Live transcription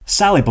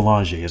Sally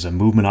Belanger is a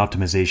movement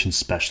optimization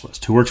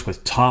specialist who works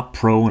with top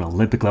pro and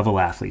Olympic level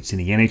athletes in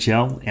the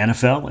NHL,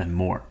 NFL, and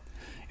more.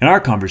 In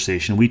our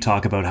conversation, we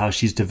talk about how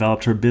she's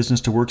developed her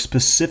business to work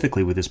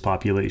specifically with this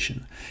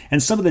population,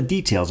 and some of the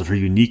details of her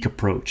unique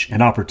approach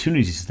and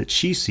opportunities that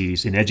she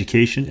sees in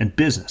education and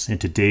business in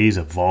today's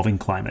evolving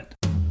climate.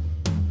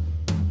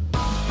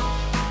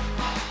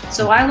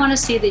 So I want to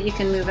see that you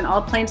can move in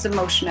all planes of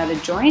motion at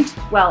a joint.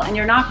 Well, and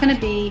it's not going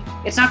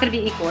to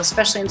be equal,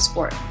 especially in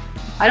sport.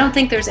 I don't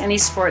think there's any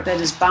sport that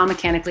is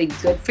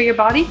biomechanically good for your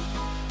body,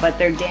 but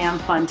they're damn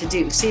fun to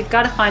do. So you've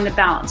got to find the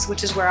balance,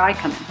 which is where I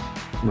come in.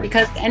 Right.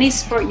 Because any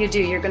sport you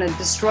do, you're going to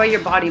destroy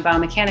your body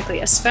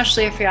biomechanically,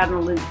 especially if you're at an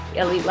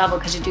elite level,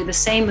 because you do the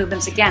same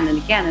movements again and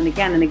again and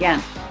again and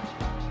again.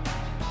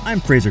 I'm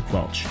Fraser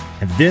Quelch,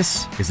 and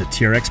this is the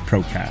TRX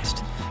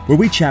Procast, where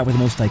we chat with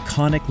the most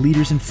iconic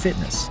leaders in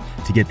fitness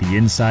to get the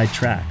inside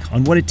track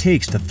on what it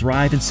takes to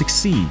thrive and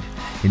succeed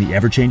in the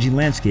ever-changing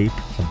landscape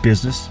of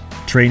business,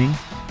 training,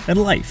 and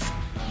life.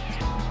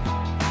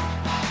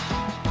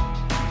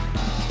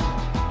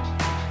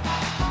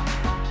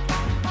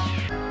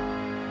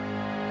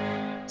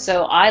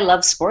 So I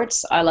love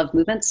sports, I love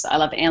movements, I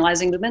love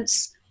analyzing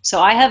movements. So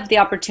I have the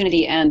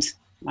opportunity and,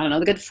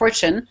 the good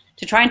fortune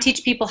to try and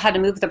teach people how to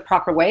move the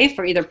proper way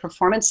for either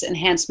performance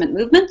enhancement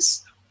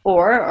movements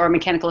or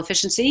mechanical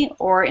efficiency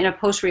or in a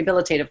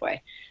post-rehabilitative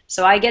way.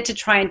 So I get to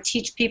try and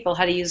teach people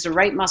how to use the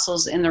right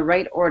muscles in the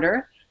right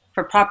order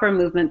for proper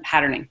movement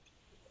patterning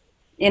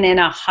in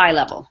a high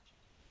level.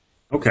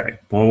 Okay.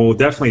 Well, I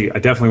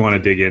definitely want to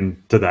dig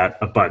into that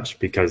a bunch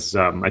because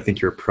I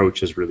think your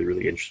approach is really,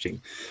 really interesting.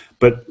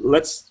 But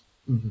let's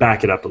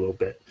back it up a little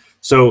bit.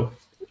 So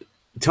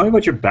tell me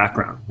about your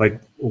background. Like,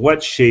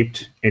 what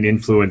shaped and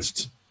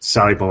influenced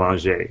Sally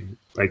Belanger?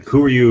 Like, who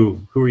were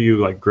you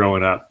like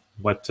growing up?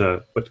 What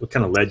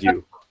kind of led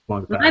you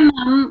along the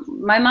path?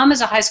 My mom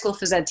is a high school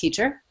phys ed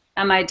teacher,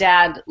 and my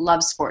dad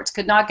loves sports,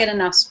 could not get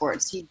enough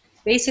sports. He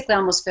basically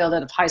almost failed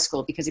out of high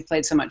school because he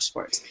played so much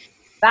sports.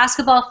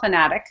 Basketball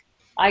fanatic.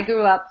 I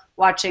grew up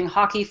watching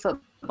hockey,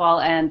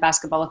 football, and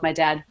basketball with my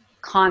dad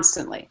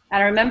constantly.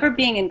 And I remember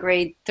being in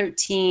grade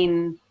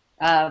 13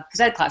 phys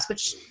ed class,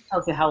 which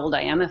tells you how old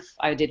I am if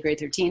I did grade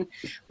 13.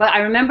 But I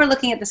remember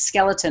looking at the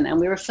skeleton, and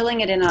we were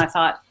filling it in, and I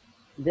thought,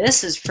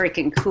 this is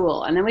freaking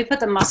cool. And then we put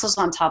the muscles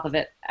on top of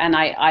it, and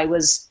I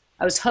was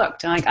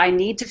hooked. And I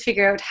need to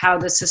figure out how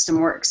the system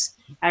works.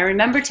 I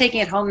remember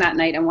taking it home that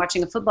night and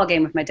watching a football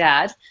game with my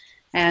dad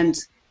and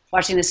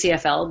watching the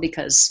CFL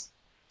because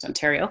it's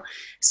Ontario.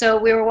 So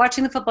we were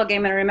watching the football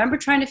game, and I remember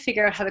trying to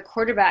figure out how the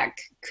quarterback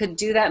could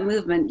do that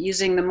movement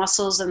using the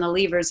muscles and the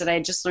levers that I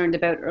had just learned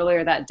about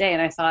earlier that day.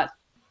 And I thought,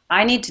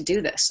 I need to do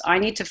this. I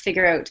need to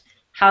figure out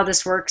how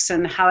this works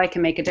and how I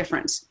can make a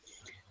difference.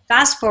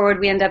 Fast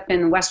forward, we end up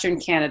in Western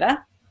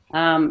Canada.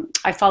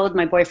 I followed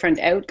my boyfriend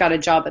out, got a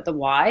job at the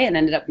Y, and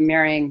ended up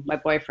marrying my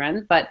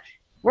boyfriend, but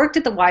worked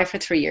at the Y for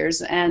 3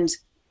 years. And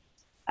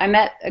I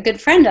met a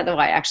good friend at the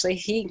Y, actually.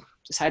 He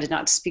decided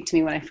not to speak to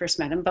me when I first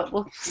met him, but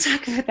we'll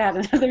talk about that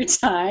another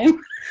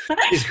time.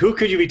 Who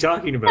could you be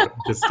talking about at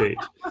this stage?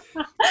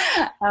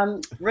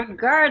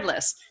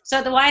 Regardless. So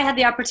at the Y, I had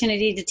the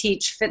opportunity to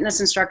teach fitness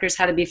instructors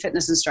how to be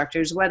fitness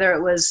instructors, whether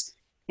it was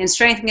in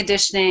strength and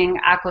conditioning,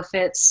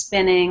 aquafit,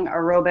 spinning,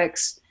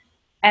 aerobics.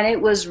 And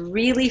it was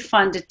really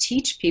fun to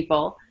teach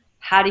people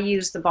how to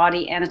use the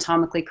body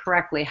anatomically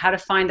correctly, how to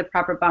find the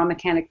proper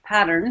biomechanical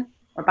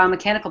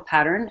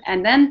pattern,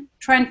 and then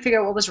try and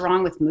figure out what was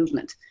wrong with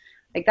movement.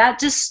 Like, that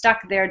just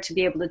stuck there to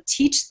be able to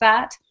teach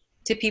that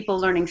to people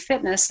learning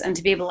fitness and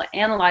to be able to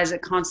analyze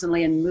it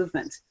constantly in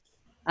movement.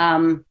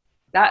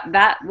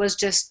 That was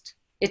just,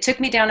 it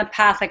took me down a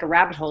path like a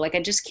rabbit hole. Like, I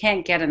just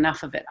can't get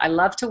enough of it. I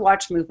love to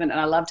watch movement,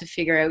 and I love to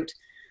figure out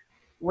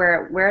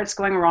where it's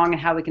going wrong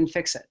and how we can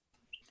fix it.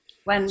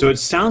 So it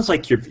sounds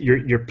like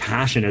your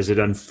passion as it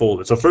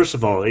unfolded. So first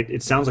of all,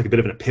 it sounds like a bit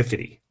of an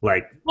epiphany,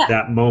 like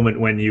that moment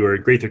when you were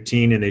grade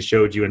 13 and they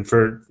showed you, and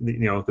for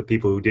the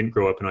people who didn't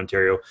grow up in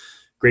Ontario,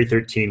 grade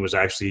 13 was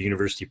actually a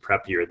university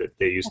prep year that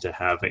they used to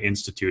have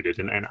instituted.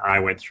 And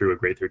I went through a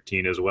grade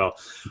 13 as well.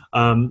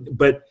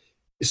 But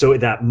so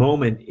at that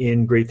moment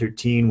in grade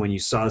 13, when you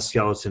saw the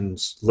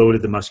skeletons,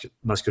 loaded the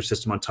muscular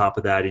system on top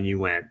of that, and you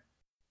went,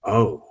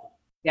 oh,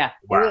 yeah,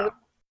 wow.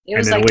 It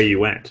was and then like, away you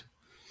went.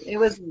 It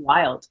was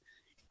wild.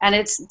 And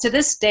it's, to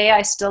this day,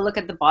 I still look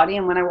at the body,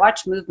 and when I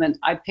watch movement,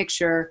 I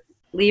picture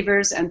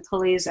levers and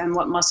pulleys and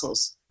what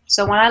muscles.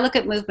 So when I look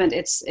at movement,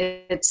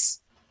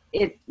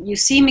 you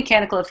see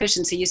mechanical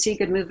efficiency, you see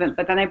good movement,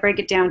 but then I break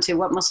it down to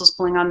what muscles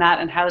pulling on that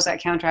and how is that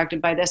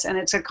counteracted by this. And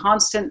it's a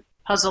constant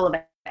puzzle of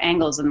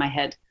angles in my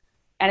head.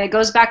 And it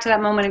goes back to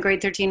that moment in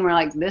grade 13 where,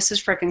 like, this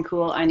is freaking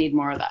cool. I need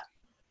more of that.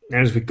 And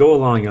as we go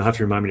along, you'll have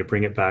to remind me to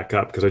bring it back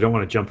up because I don't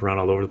want to jump around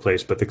all over the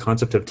place. But the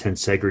concept of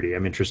tensegrity,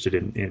 I'm interested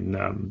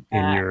in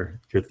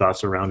your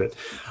thoughts around it.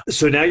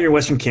 So now you're in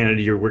Western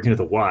Canada. You're working at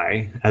the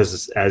Y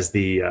as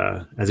the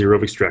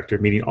aerobics director,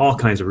 meeting all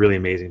kinds of really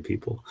amazing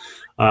people.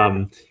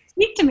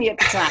 Speak to me at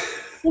the time.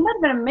 It might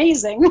have been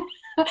amazing.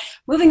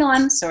 Moving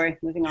on.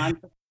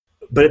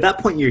 but at that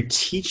point you're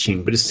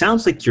teaching, but it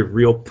sounds like your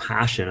real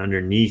passion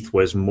underneath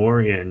was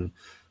more in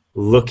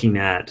looking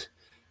at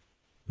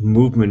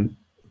movement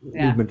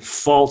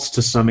faults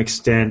to some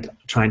extent,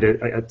 trying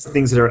to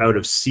things that are out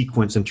of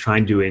sequence and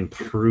trying to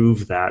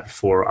improve that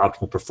for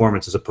optimal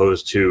performance, as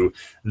opposed to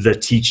the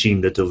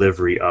teaching, the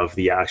delivery of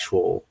the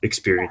actual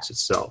experience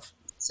itself.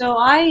 So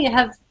I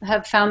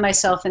have found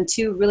myself in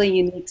two really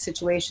unique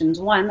situations.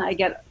 One, I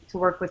get to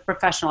work with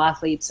professional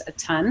athletes a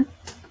ton.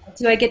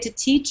 Two, I get to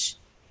teach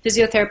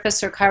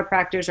physiotherapists or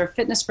chiropractors or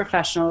fitness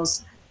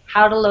professionals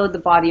how to load the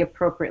body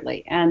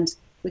appropriately. And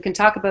we can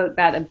talk about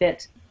that a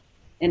bit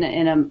in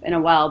a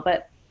while,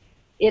 but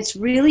it's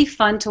really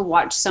fun to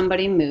watch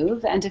somebody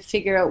move and to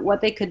figure out what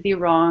they could be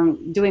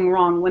doing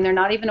wrong when they're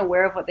not even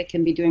aware of what they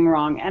can be doing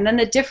wrong. And then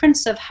the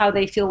difference of how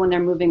they feel when they're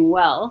moving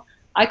well,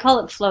 I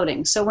call it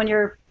floating. So when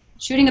you're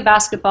shooting a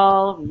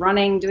basketball,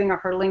 running, doing a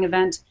hurdling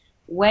event,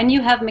 when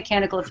you have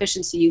mechanical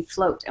efficiency, you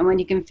float. And when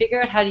you can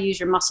figure out how to use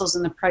your muscles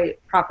in the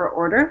proper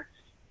order,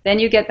 then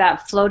you get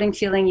that floating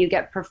feeling, you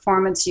get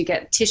performance, you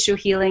get tissue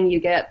healing,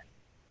 you get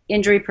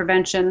injury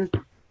prevention.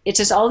 It's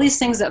just all these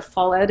things that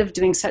fall out of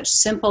doing such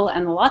simple,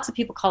 and lots of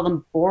people call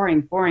them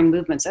boring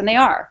movements, and they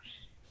are.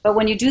 But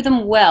when you do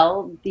them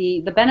well, the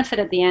benefit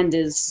at the end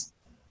is,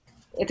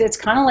 it's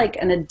kind of like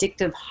an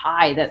addictive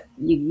high that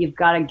you've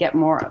got to get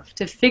more of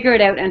to figure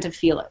it out and to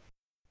feel it.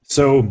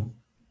 So,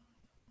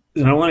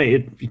 and I want to,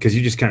 because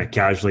you just kind of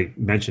casually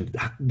mentioned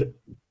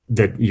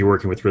that you're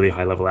working with really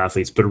high level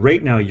athletes, but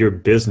right now your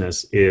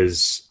business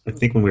is, I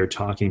think when we were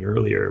talking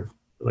earlier,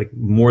 like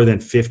more than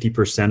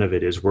 50% of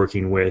it is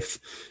working with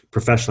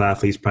professional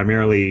athletes,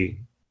 primarily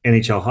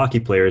NHL hockey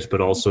players,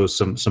 but also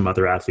some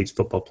other athletes,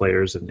 football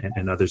players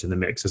and others in the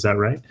mix. Is that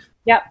right?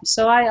 Yeah.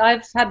 So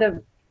I've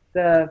had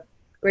the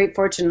great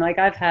fortune, like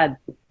I've had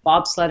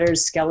bobsledders,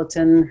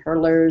 skeleton,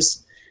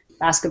 hurlers,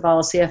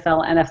 basketball,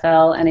 CFL,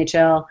 NFL,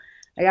 NHL.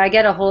 I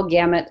get a whole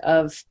gamut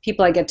of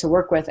people I get to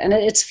work with. And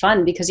it's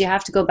fun because you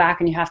have to go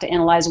back and you have to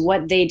analyze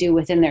what they do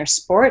within their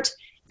sport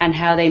and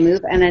how they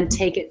move, and then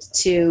take it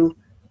to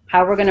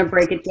how we're going to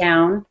break it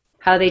down,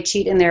 how they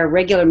cheat in their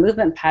regular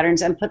movement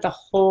patterns, and put the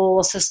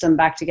whole system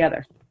back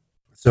together.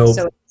 So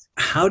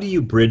how do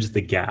you bridge the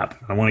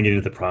gap? I want to get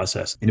into the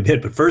process in a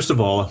bit, but first of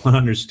all, I want to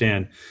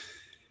understand,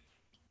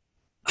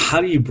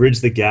 how do you bridge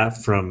the gap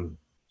from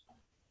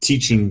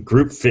teaching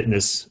group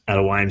fitness at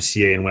a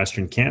YMCA in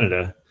Western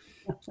Canada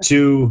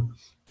to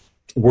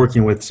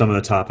working with some of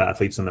the top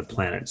athletes on the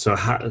planet? So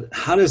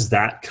how does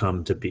that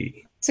come to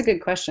be? It's a good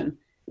question.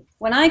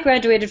 When I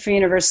graduated from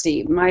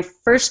university, my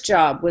first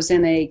job was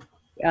in a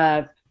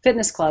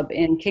fitness club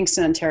in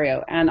Kingston,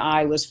 Ontario, and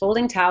I was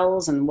folding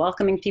towels and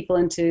welcoming people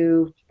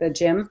into the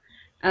gym,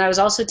 and I was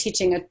also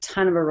teaching a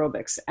ton of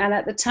aerobics. And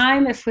at the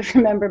time, if we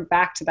remember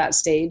back to that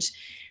stage,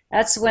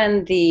 that's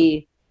when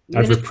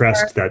I've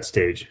repressed that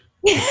stage.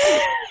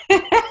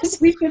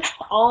 We could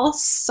all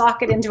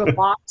sock it into a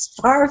box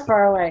far,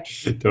 far away.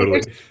 Totally.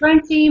 Your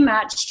scrunchie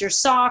matched your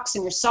socks,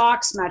 and your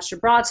socks matched your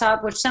bra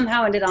top, which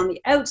somehow ended on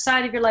the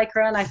outside of your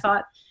Lycra. And I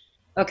thought,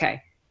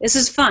 okay, this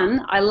is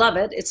fun. I love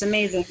it. It's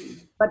amazing.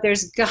 But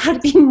there's got to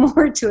be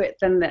more to it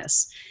than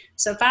this.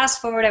 So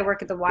fast forward, I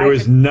work at the Y. There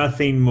was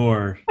nothing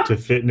more to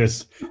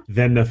fitness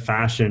than the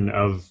fashion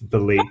of the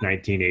late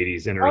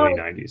 1980s and early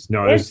 90s.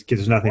 No,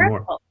 there's nothing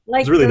more.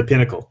 Like, it's really the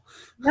pinnacle.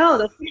 No,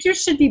 the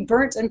pictures should be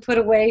burnt and put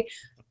away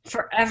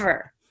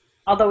forever.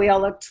 Although we all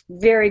looked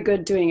very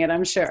good doing it,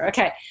 I'm sure.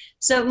 Okay,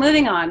 so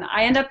moving on.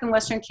 I end up in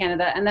Western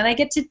Canada, and then I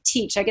get to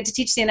teach. I get to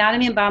teach the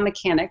anatomy and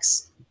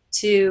biomechanics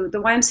to the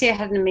YMCA.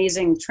 Had an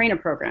amazing trainer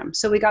program.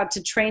 So we got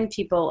to train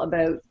people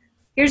about,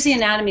 here's the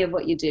anatomy of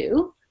what you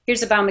do,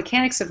 here's the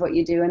biomechanics of what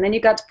you do, and then you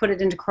got to put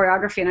it into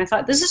choreography. And I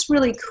thought, this is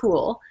really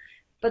cool,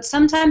 but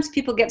sometimes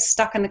people get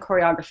stuck in the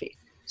choreography.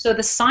 So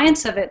the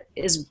science of it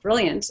is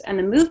brilliant, and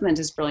the movement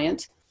is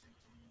brilliant,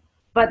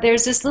 but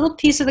there's this little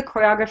piece of the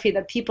choreography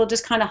that people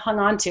just kind of hung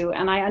on to,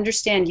 and I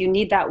understand you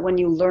need that when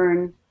you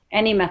learn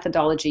any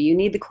methodology. You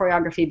need the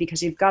choreography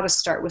because you've got to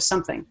start with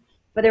something.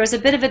 But there was a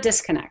bit of a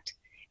disconnect.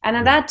 And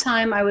at that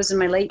time, I was in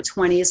my late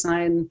 20s,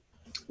 and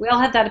we all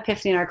had that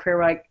epiphany in our career.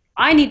 We're like,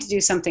 I need to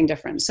do something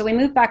different. So we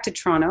moved back to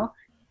Toronto,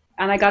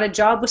 and I got a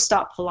job with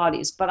Stop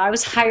Pilates, but I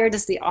was hired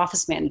as the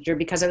office manager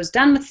because I was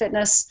done with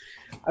fitness.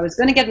 I was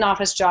going to get an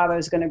office job. I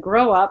was going to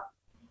grow up,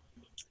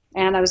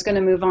 and I was going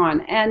to move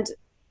on. And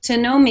to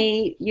know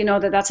me, you know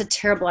that that's a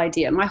terrible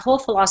idea. My whole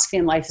philosophy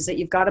in life is that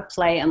you've got to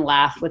play and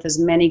laugh with as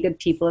many good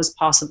people as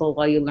possible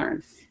while you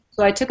learn.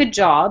 So I took a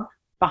job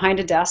behind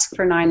a desk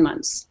for 9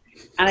 months,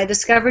 and I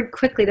discovered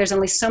quickly there's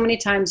only so many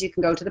times you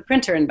can go to the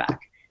printer and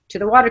back, to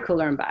the water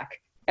cooler and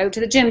back, out to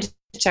the gym to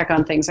check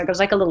on things. Like I was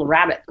like a little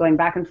rabbit going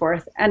back and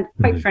forth. And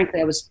quite frankly,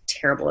 I was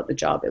terrible at the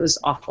job. It was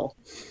awful.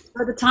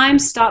 So at the time,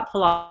 Stop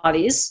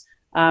Pilates,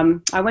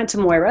 I went to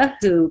Moira,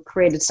 who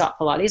created Stop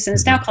Pilates, and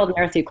it's now called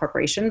Marathon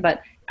Corporation,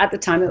 but at the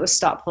time it was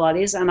Stop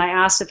Pilates. And I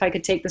asked if I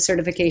could take the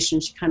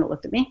certification. She kind of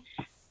looked at me,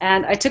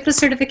 and I took the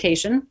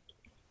certification,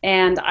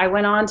 and I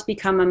went on to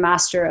become a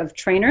master of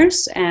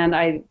trainers, and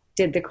I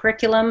did the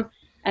curriculum.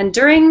 And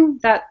during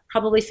that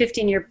probably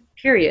 15-year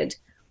period,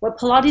 what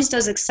Pilates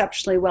does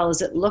exceptionally well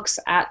is it looks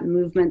at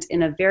movement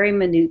in a very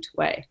minute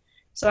way.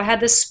 So I had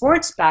this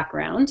sports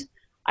background.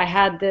 I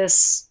had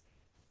this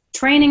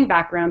training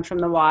background from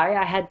the Y.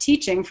 I had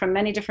teaching from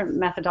many different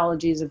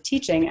methodologies of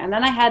teaching. And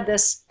then I had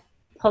this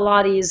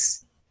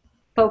Pilates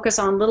focus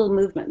on little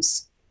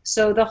movements.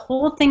 So the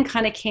whole thing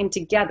kind of came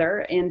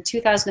together. In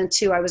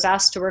 2002, I was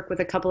asked to work with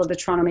a couple of the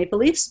Toronto Maple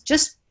Leafs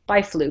just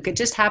by fluke. It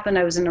just happened.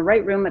 I was in the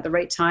right room at the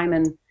right time.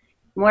 And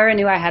Moira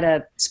knew I had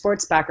a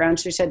sports background.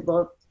 She said,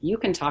 well, you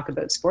can talk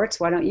about sports.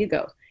 Why don't you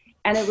go?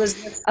 And it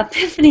was this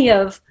epiphany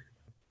of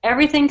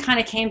everything kind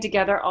of came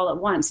together all at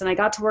once. And I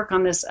got to work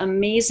on this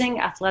amazing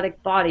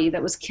athletic body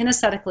that was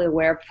kinesthetically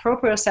aware,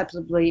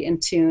 proprioceptively in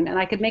tune. And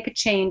I could make a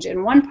change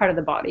in one part of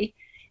the body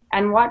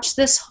and watch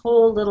this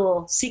whole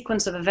little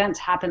sequence of events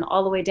happen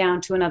all the way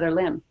down to another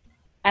limb.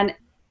 And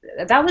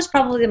that was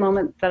probably the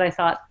moment that I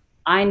thought,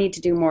 I need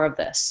to do more of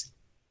this.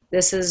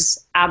 This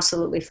is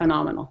absolutely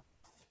phenomenal.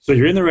 So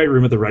you're in the right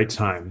room at the right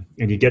time,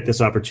 and you get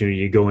this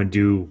opportunity to go and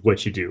do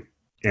what you do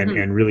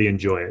and really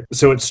enjoy it.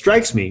 So it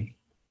strikes me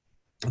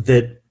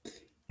that,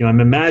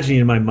 I'm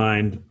imagining in my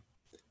mind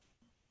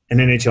an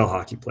NHL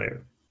hockey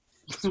player,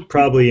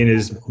 probably in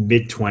his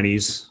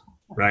mid-20s,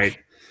 right?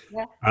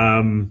 Yeah.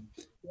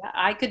 Yeah,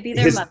 I could be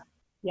their mother.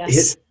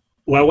 Yes.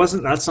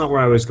 That's not where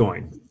I was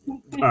going.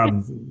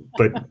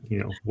 But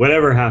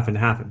whatever happened.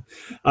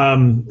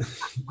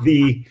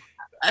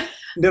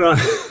 No,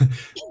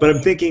 but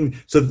I'm thinking,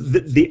 so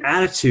the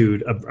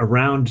attitude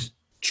around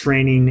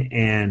training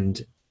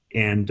and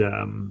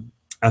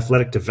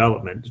athletic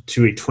development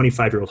to a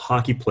 25-year-old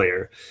hockey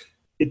player,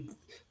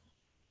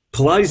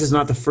 Pilates is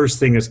not the first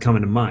thing that's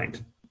coming to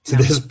mind to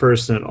this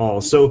person at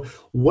all. So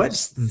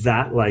what's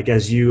that like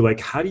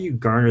how do you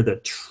garner the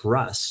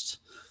trust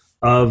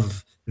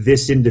of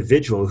this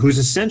individual who's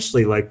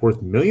essentially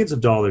worth millions of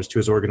dollars to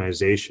his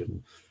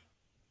organization,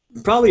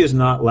 probably is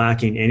not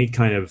lacking any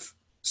kind of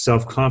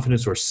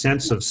self-confidence or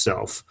sense of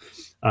self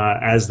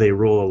as they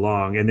roll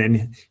along. And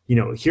then,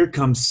 here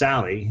comes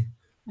Sally,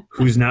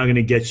 who's now going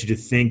to get you to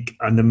think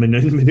on the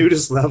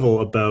minutest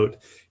level about,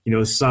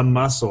 some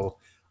muscle.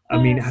 I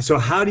mean, so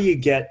how do you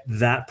get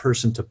that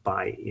person to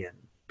buy in?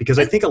 Because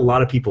I think a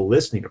lot of people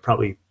listening are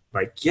probably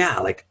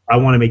I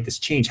want to make this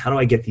change. How do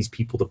I get these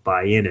people to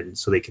buy in and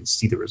so they can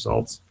see the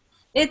results?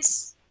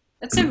 It's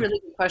a really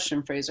good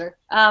question, Fraser.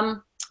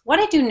 What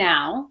I do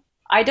now,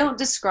 I don't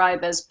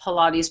describe as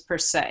Pilates per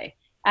se.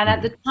 And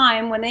at the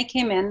time when they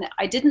came in,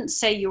 I didn't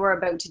say you were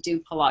about to do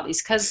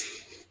Pilates, because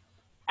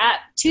at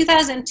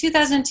 2002,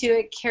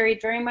 it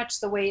carried very much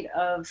the weight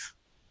of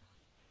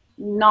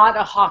not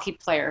a hockey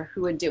player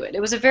who would do it. It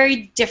was a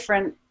very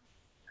different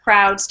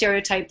crowd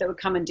stereotype that would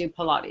come and do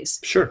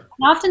Pilates. Sure.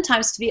 And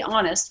oftentimes, to be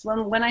honest,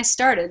 when I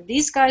started,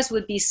 these guys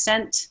would be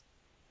sent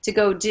to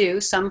go do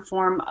some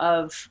form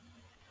of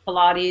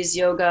Pilates,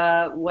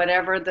 yoga,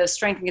 whatever the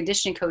strength and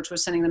conditioning coach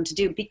was sending them to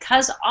do,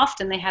 because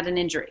often they had an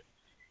injury.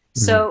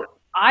 Mm-hmm. So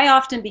I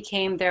often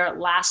became their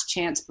last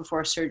chance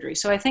before surgery.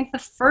 So I think the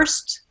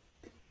first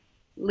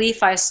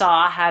Leaf I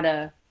saw had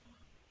a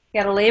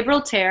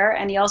labral tear,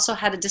 and he also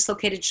had a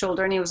dislocated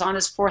shoulder, and he was on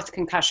his 4th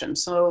concussion.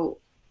 So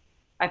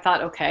I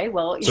thought, okay,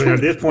 well. So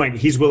at this point,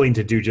 he's willing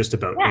to do just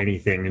about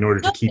anything in order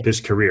to keep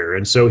his career.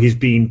 And so he's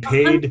being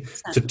paid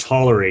 100%. To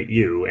tolerate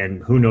you,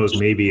 and who knows,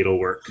 maybe it'll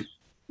work.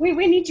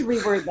 We need to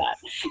reword that.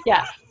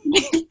 Yeah.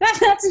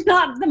 That's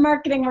not the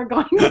marketing we're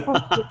going for.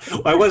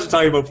 I wasn't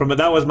talking about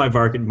that was my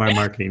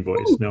marketing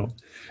voice. No.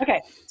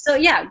 Okay. So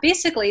yeah,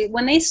 basically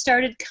when they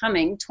started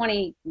coming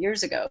 20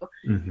 years ago,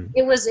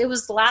 it was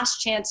the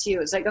last chance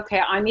you. It's like, okay,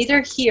 I'm either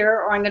here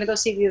or I'm going to go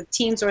see the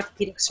team's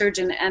orthopedic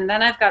surgeon, and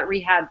then I've got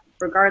rehab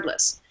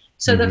regardless.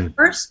 So the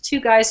first 2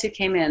 guys who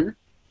came in,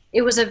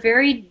 it was a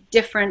very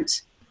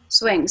different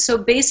swing. So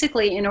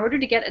basically, in order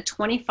to get a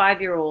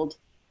 25-year-old,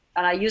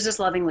 and I use this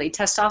lovingly,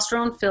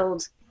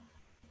 testosterone-filled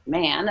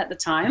man at the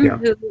time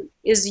who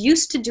is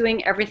used to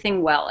doing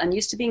everything well and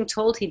used to being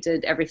told he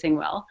did everything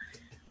well.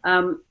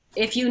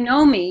 If you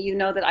know me, you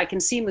know that I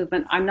can see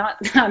movement. I'm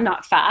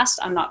not fast.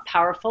 I'm not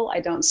powerful. I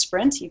don't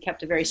sprint. You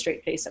kept a very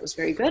straight face. That was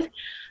very good.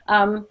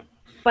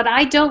 But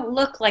I don't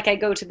look like I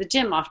go to the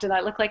gym often. I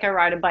look like I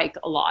ride a bike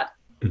a lot,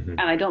 and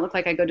I don't look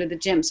like I go to the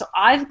gym. So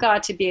I've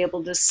got to be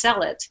able to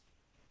sell it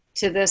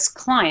to this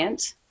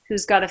client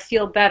who's got to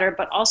feel better,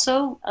 but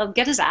also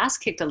get his ass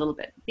kicked a little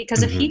bit.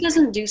 Because if he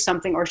doesn't do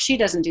something, or she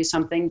doesn't do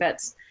something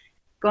that's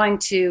going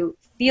to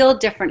feel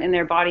different in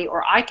their body,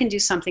 or I can do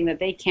something that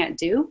they can't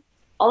do,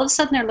 all of a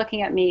sudden they're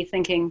looking at me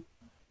thinking,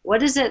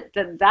 what is it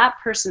that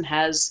person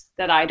has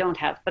that I don't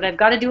have? But I've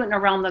got to do it in a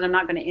realm that I'm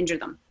not going to injure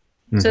them.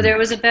 So there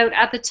was about,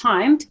 at the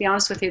time, to be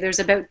honest with you, there's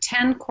about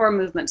 10 core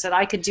movements that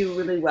I could do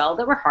really well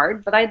that were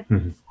hard, but I'd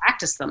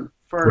practiced them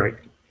for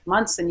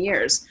months and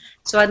years.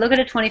 So I'd look at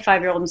a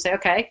 25-year-old and say,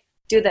 okay,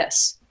 do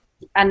this.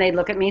 And they'd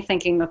look at me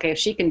thinking, okay, if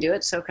she can do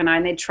it, so can I.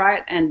 And they'd try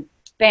it, and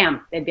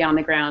bam, they'd be on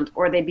the ground,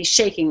 or they'd be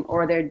shaking,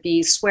 or they'd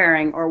be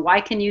swearing, or why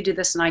can you do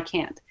this and I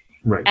can't?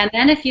 Right. And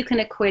then if you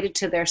can equate it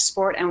to their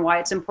sport and why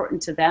it's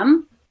important to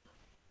them,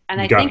 and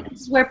I think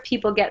this is where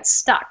people get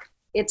stuck.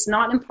 It's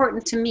not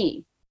important to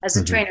me. as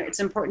a trainer, it's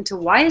important to,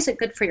 why is it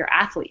good for your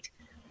athlete?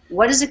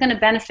 What is it going to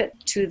benefit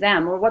to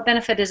them, or what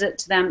benefit is it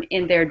to them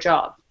in their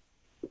job,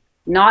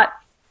 not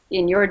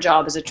in your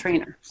job as a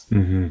trainer?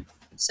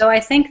 So I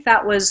think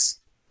that was,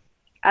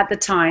 at the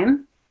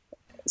time,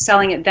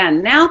 selling it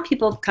then. Now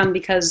people come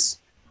because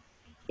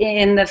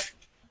in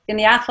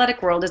the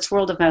athletic world, it's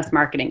word of mouth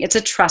marketing. It's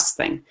a trust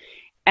thing.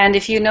 And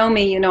if you know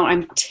me, you know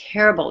I'm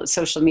terrible at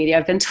social media.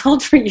 I've been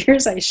told for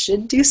years I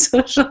should do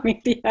social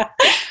media,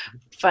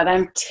 but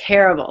I'm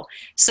terrible.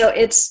 So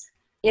it's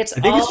I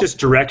think it's just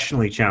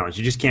directionally challenged.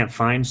 You just can't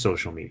find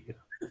social media.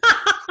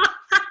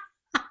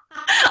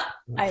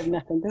 I have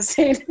nothing to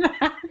say to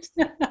that.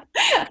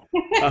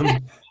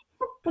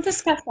 We'll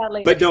discuss that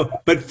later.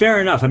 But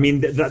fair enough. I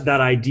mean,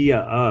 that idea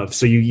of,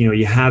 so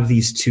you have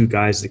these two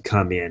guys that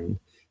come in,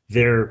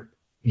 they're,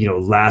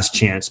 last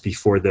chance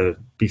before the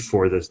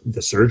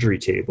surgery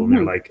table, and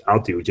they're like,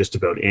 I'll do just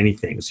about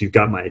anything. So you've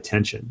got my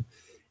attention.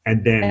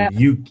 And then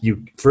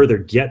you further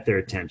get their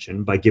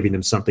attention by giving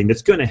them something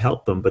that's going to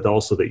help them, but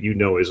also that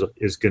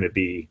is going to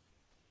be,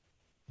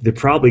 they're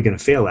probably going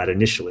to fail at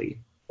initially.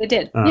 They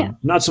did.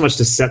 Not so much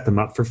to set them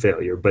up for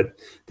failure, but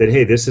that,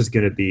 hey, this is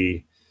going to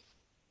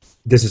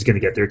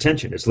get their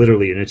attention. It's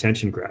literally an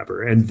attention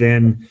grabber. And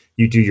then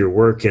you do your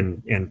work,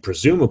 and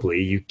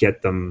presumably you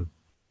get them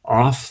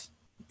off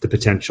the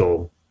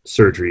potential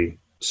surgery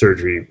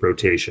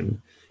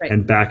rotation,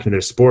 and back into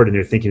their sport. And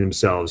they're thinking to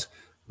themselves,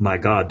 my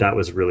God, that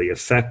was really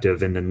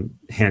effective. And then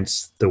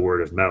hence the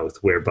word of mouth,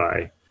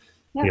 whereby,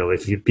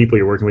 if people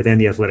you're working with and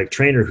the athletic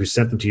trainer who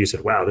sent them to you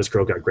said, wow, this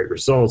girl got great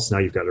results. Now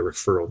you've got a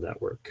referral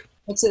network.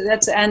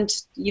 And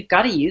you've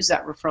got to use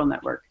that referral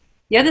network.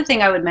 The other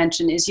thing I would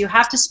mention is you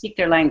have to speak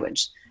their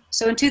language.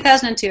 So in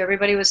 2002,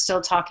 everybody was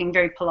still talking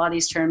very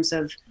Pilates terms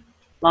of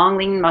long,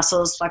 lean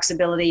muscles,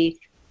 flexibility.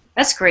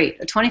 That's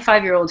great. A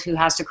 25-year-old who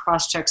has to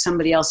cross-check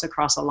somebody else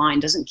across a line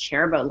doesn't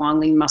care about long,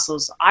 lean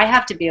muscles. I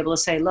have to be able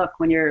to say, look,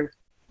 when you're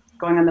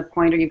going on the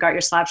point, or you've got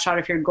your slap shot,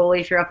 if you're a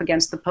goalie, if you're up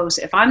against the post,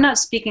 if I'm not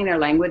speaking their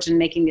language and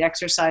making the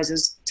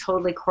exercises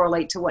totally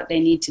correlate to what they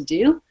need to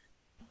do,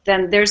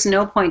 then there's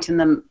no point in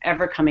them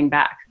ever coming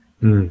back.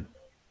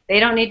 They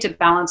don't need to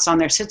balance on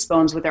their sits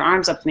bones with their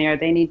arms up in the air.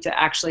 They need to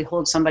actually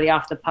hold somebody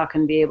off the puck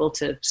and be able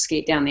to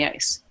skate down the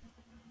ice.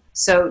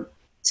 So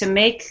to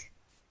make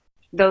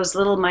those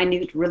little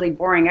minute, really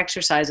boring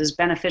exercises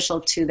beneficial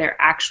to their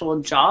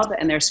actual job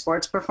and their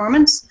sports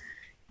performance,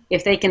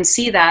 if they can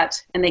see that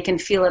and they can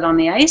feel it on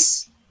the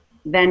ice,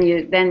 then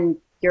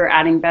you're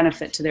adding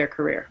benefit to their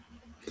career.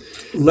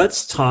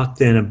 Let's talk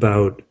then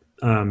about,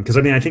 because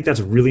I think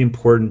that's really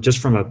important. Just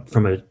from a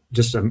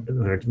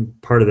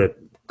part of the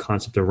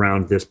concept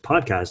around this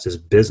podcast is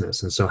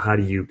business. And so how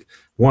do you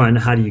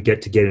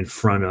get in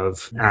front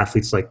of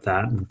athletes like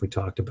that, we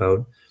talked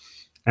about,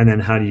 and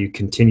then how do you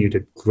continue to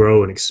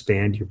grow and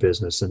expand your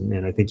business?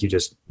 And I think you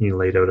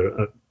laid out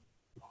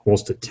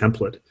almost a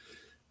template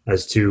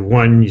as to,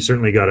 one, you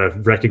certainly got to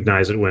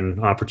recognize it when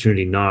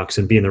opportunity knocks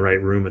and be in the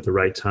right room at the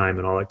right time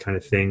and all that kind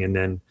of thing.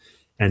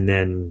 And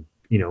then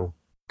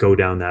go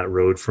down that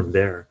road from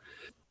there.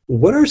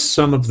 What are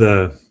some of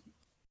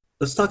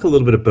let's talk a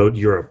little bit about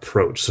your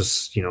approach.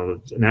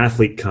 So, an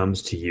athlete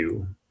comes to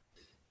you,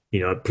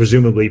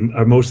 presumably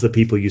are most of the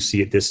people you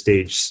see at this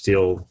stage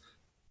still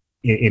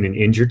in an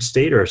injured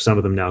state, or are some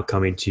of them now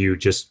coming to you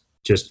just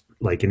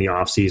like in the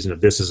off season of,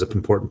 this is an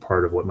important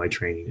part of what my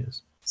training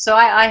is? So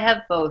I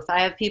have both.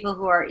 I have people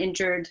who are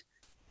injured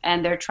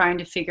and they're trying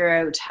to figure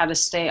out how to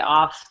stay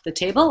off the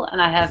table. And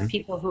I have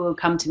people who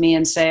come to me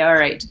and say, all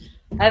right,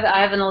 I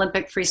have an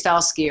Olympic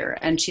freestyle skier.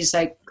 And she's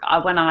like,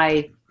 when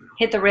I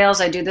hit the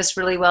rails, I do this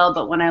really well.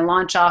 But when I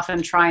launch off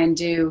and try and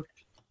do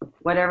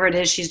whatever it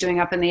is she's doing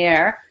up in the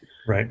air,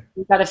 right,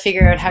 we've got to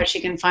figure out how she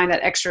can find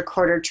that extra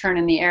quarter turn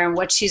in the air and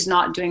what she's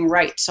not doing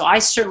right. So I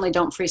certainly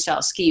don't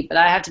freestyle ski, but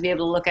I have to be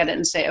able to look at it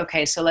and say,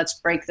 okay, so let's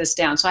break this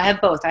down. So I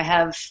have both. I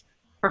have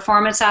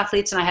performance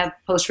athletes and I have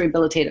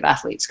post-rehabilitative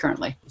athletes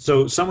currently.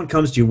 So someone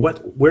comes to you,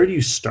 where do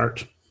you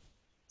start?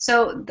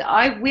 So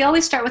we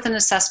always start with an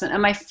assessment.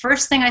 And my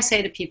first thing I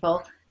say to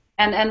people,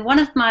 and one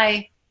of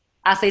my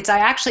athletes, I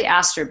actually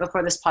asked her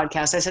before this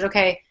podcast, I said,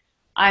 okay,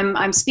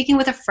 I'm speaking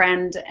with a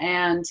friend,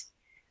 and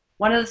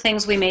one of the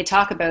things we may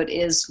talk about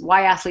is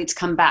why athletes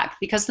come back,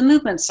 because the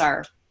movements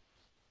are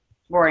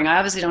boring. I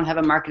obviously don't have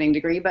a marketing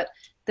degree, but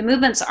the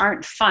movements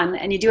aren't fun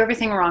and you do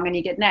everything wrong and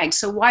you get nagged.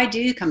 So why do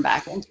you come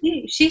back? And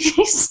she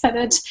said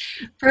it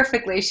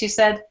perfectly. She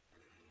said,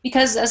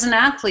 because as an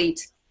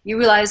athlete, you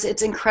realize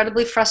it's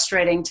incredibly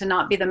frustrating to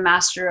not be the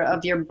master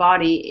of your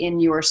body in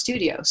your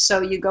studio.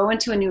 So you go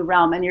into a new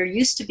realm and you're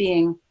used to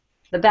being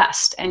the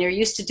best and you're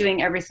used to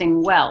doing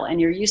everything well. And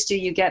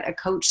you get a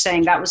coach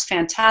saying, that was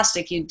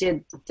fantastic. You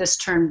did this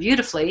turn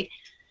beautifully.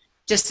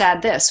 Just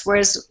add this.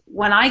 Whereas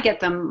when I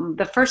get them,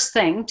 the first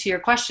thing to your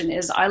question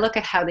is I look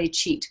at how they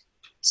cheat.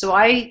 So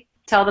I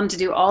tell them to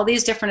do all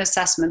these different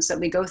assessments that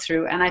we go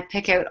through, and I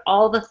pick out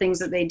all the things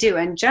that they do.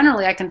 And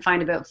generally I can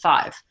find about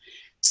 5.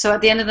 So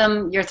at the end of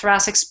them, your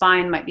thoracic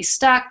spine might be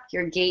stuck,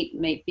 your gait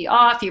may be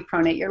off, you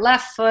pronate your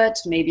left foot,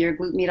 maybe your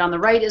glute med on the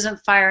right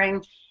isn't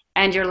firing.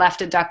 and your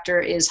left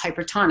adductor is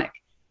hypertonic.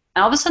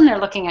 And all of a sudden they're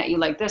looking at you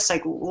like this,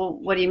 like, well,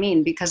 what do you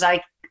mean? Because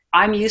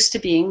I'm used to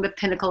being the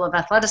pinnacle of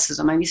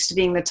athleticism. I'm used to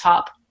being the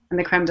top and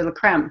the creme de la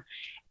creme.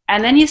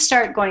 And then you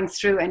start going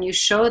through and you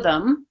show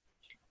them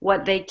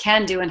what they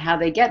can do and how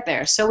they get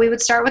there. So we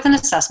would start with an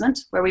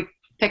assessment where we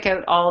pick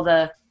out all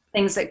the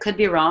things that could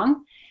be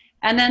wrong.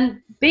 And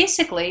then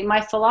basically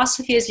my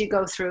philosophy as you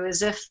go through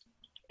is if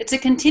it's a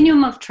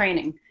continuum of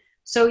training.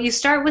 So you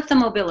start with the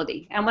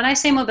mobility. And when I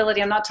say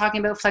mobility, I'm not talking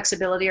about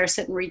flexibility or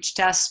sit and reach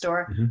test,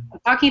 or I'm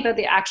talking about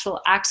the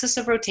actual axis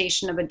of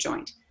rotation of a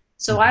joint.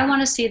 So I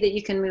want to see that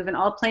you can move in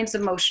all planes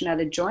of motion at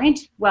a joint.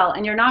 Well,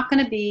 and it's not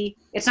going to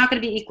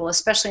be equal,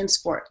 especially in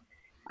sport.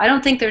 I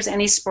don't think there's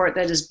any sport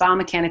that is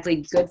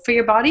biomechanically good for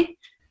your body,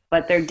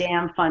 but they're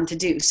damn fun to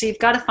do. So you've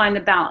got to find the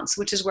balance,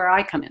 which is where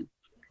I come in.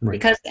 Right.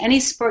 Because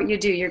any sport you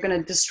do, you're going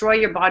to destroy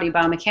your body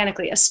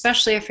biomechanically,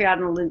 especially if you're at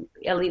an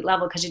elite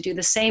level, because you do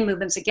the same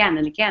movements again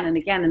and again and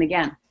again and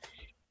again.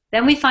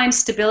 Then we find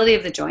stability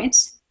of the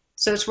joints.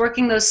 So it's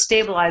working those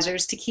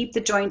stabilizers to keep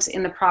the joints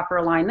in the proper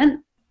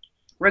alignment,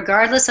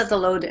 regardless of the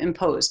load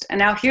imposed. And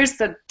now here's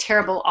the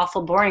terrible,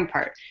 awful, boring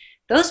part.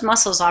 Those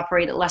muscles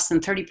operate at less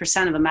than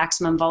 30% of a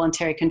maximum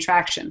voluntary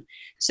contraction.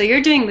 So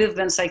you're doing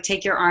movements like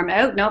take your arm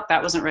out. Nope,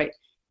 that wasn't right.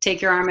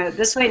 Take your arm out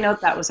this way. Nope,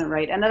 that wasn't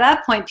right. And at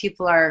that point,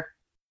 people are,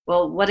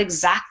 well, what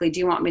exactly do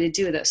you want me to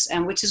do this?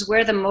 And which is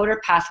where the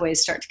motor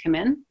pathways start to come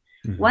in.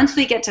 Once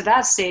we get to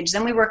that stage,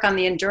 then we work on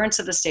the endurance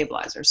of the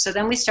stabilizer. So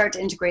then we start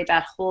to integrate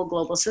that whole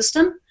global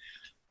system.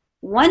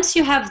 Once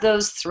you have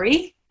those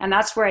three, and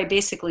that's where I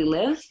basically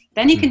live,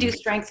 then you can do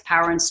strength,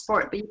 power, and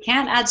sport. But you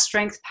can't add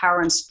strength,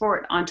 power, and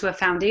sport onto a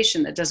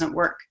foundation that doesn't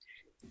work.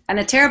 And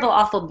the terrible,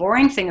 awful,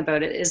 boring thing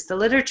about it is the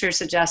literature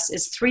suggests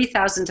it's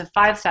 3,000 to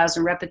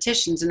 5,000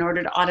 repetitions in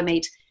order to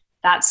automate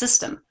that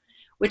system,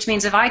 which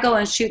means if I go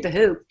and shoot the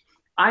hoop,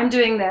 I'm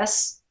doing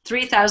this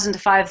 3,000 to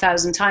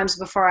 5,000 times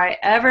before I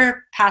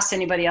ever pass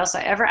anybody else,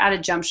 I ever add a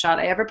jump shot,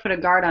 I ever put a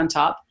guard on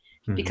top,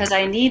 because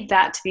I need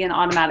that to be an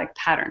automatic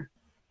pattern.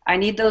 I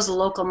need those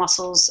local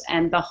muscles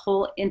and the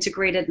whole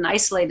integrated and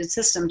isolated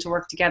system to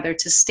work together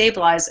to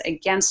stabilize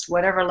against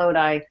whatever load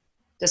I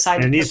decide.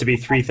 And it needs to be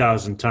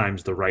 3,000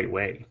 times the right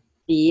way.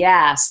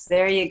 Yes,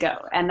 there you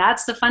go. And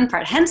that's the fun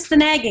part. Hence the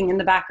nagging in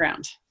the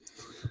background.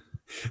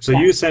 So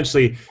you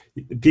essentially,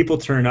 people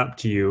turn up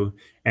to you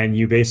and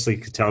you basically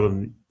could tell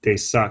them they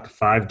suck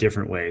 5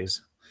 different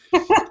ways.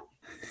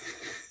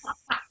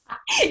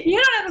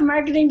 You don't have a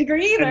marketing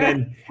degree either.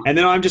 And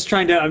then I'm just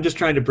trying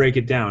to break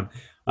it down.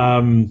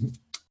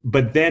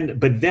 But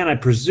then I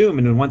presume,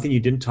 and then one thing you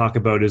didn't talk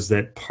about is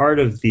that part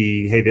of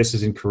the, hey, this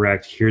is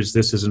incorrect,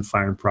 this isn't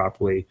firing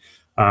properly,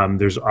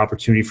 there's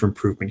opportunity for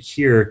improvement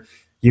here.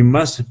 You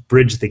must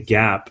bridge the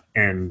gap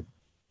and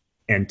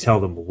tell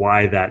them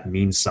why that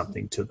means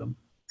something to them.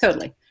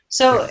 Totally.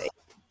 So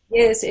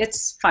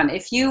it's fun.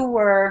 If you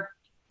were,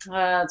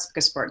 let's pick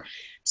a sport.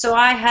 So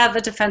I have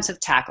a defensive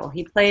tackle.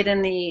 He played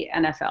in the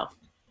NFL.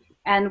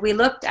 And we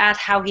looked at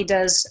how he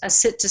does a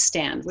sit to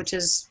stand, which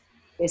is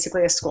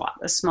basically a squat,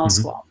 a small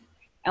squat.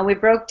 And we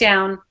broke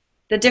down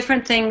the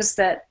different things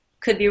that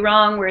could be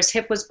wrong, where his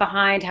hip was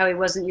behind, how he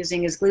wasn't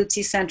using his glutes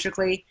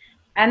eccentrically.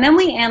 And then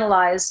we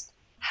analyzed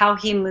how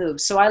he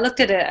moved. So I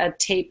looked at a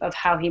tape of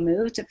how he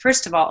moved.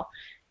 First of all,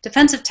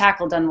 defensive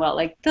tackle done well.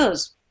 Like,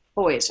 those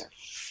boys are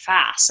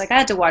fast. Like, I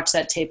had to watch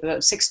that tape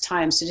about 6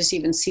 times to just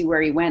even see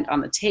where he went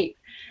on the tape.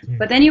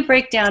 But then you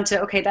break down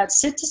to, okay, that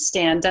sit to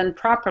stand done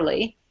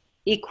properly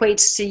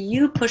equates to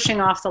you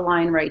pushing off the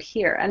line right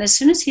here. And as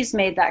soon as he's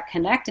made that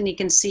connect and he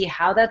can see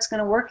how that's going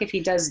to work, if he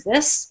does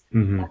this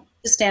to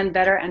stand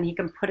better and he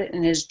can put it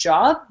in his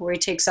job where he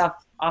takes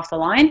off the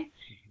line,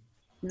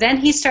 then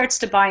he starts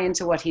to buy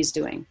into what he's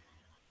doing.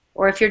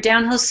 Or if your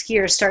downhill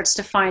skier starts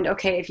to find,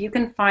 okay, if you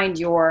can find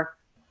your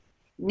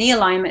knee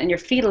alignment and your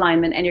feet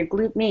alignment and your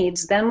glute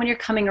meads, then when you're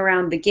coming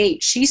around the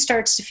gate, she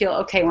starts to feel,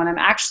 okay, when I'm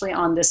actually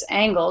on this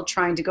angle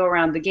trying to go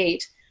around the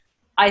gate,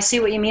 I see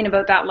what you mean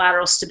about that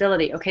lateral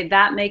stability. Okay,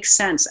 that makes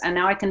sense. And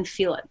now I can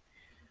feel it.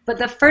 But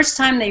the first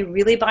time they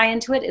really buy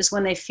into it is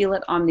when they feel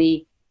it on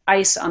the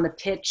ice, on the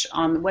pitch,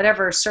 on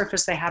whatever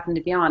surface they happen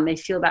to be on. They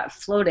feel that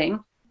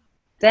floating.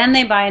 Then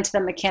they buy into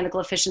the mechanical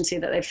efficiency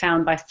that they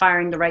found by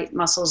firing the right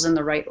muscles in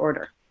the right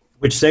order.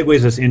 Which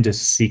segues us into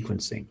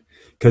sequencing.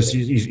 Because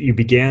you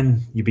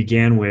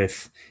began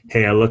with,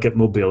 hey, I look at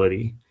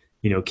mobility.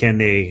 You know,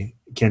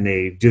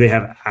 do they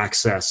have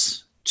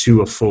access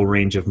to a full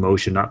range of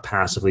motion, not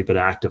passively but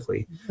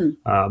actively,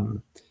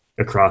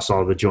 across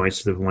all the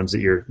joints, the ones that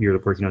you're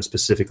working on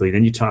specifically?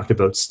 Then you talked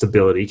about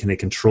stability. Can they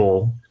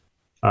control?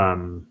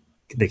 Can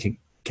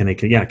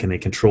they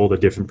control the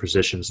different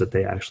positions that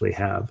they actually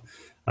have?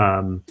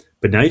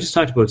 But now you just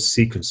talked about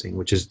sequencing,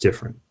 which is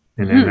different.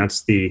 And then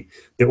that's the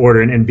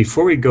order. And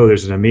before we go,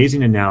 there's an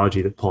amazing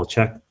analogy that Paul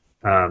Chek,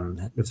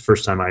 the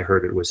first time I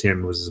heard it was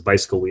his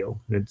bicycle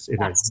wheel.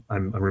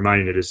 I'm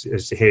reminding it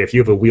is, hey, if you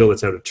have a wheel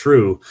that's out of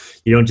true,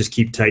 you don't just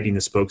keep tightening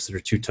the spokes that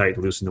are too tight,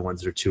 loosen the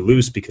ones that are too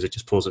loose, because it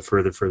just pulls it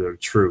further out of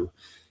true.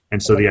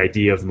 And so the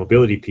idea of the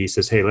mobility piece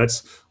is, hey,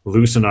 let's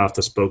loosen off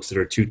the spokes that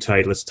are too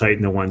tight. Let's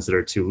tighten the ones that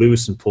are too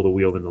loose and pull the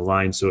wheel in the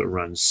line so it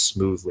runs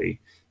smoothly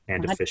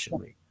and 100%.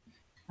 efficiently.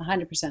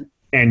 100%.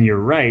 And you're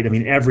right. I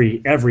mean,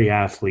 every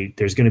athlete,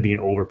 there's going to be an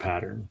over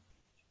pattern.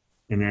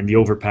 And then the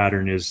over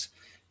pattern is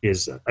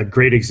a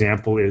great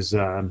example is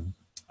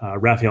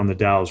Rafael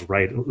Nadal's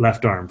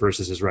left arm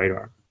versus his right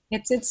arm.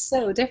 It's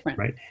so different.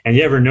 Right. And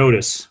you ever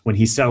notice when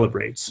he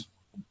celebrates,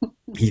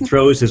 he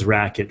throws his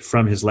racket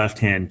from his left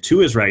hand to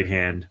his right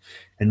hand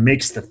and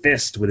makes the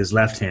fist with his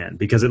left hand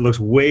because it looks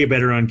way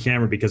better on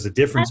camera because the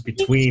difference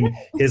between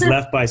his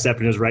left bicep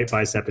and his right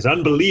bicep is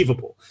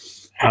unbelievable.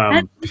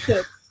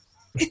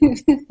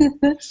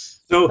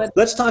 So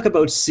let's talk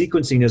about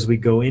sequencing as we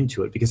go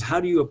into it, because how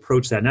do you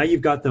approach that? Now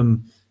you've got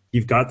them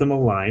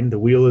aligned, the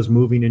wheel is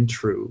moving in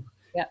true.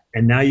 Yeah.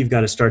 And now you've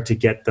got to start to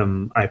get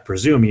them, I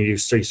presume you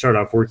start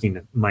off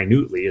working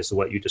minutely is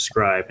what you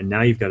describe. And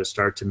now you've got to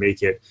start to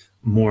make it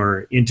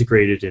more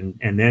integrated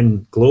and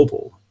then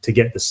global to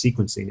get the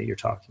sequencing that you're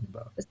talking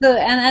about. So,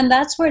 and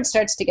that's where it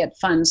starts to get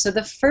fun. So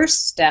the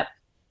first step,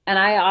 and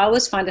I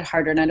always find it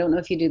harder, and I don't know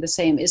if you do the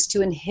same, is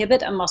to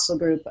inhibit a muscle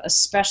group,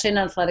 especially in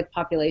an athletic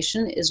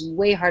population, is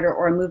way harder,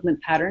 or a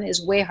movement pattern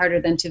is way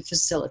harder than to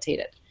facilitate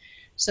it.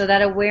 So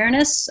that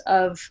awareness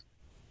of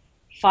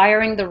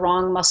firing the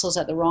wrong muscles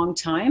at the wrong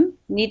time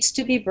needs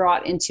to be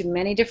brought into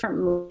many different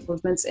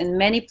movements and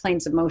many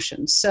planes of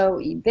motion.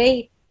 So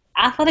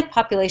athletic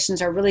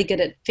populations are really good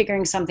at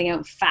figuring something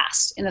out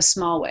fast in a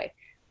small way.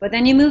 But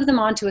then you move them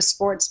onto a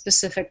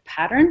sport-specific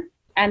pattern,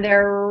 and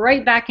they're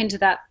right back into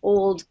that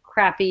old,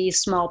 crappy,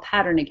 small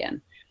pattern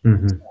again.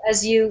 Mm-hmm.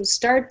 As you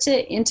start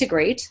to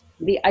integrate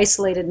the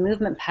isolated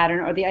movement pattern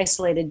or the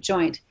isolated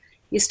joint,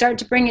 you start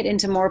to bring it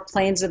into more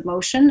planes of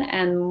motion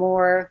and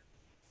more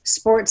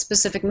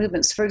sport-specific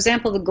movements. For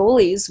example, the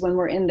goalies, when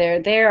we're in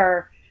there, they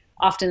are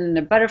often in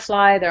a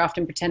butterfly. They're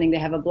often pretending they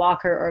have a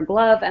blocker or a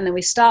glove, and then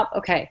we stop.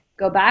 Okay,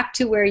 go back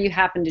to where you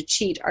happen to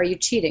cheat. Are you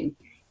cheating?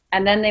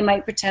 And then they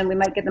might pretend, we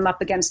might get them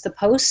up against the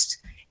post,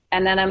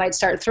 and then I might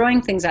start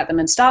throwing things at them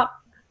and stop.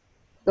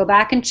 Go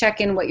back and check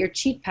in what your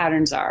cheat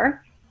patterns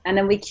are, and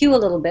then we cue a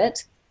little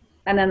bit,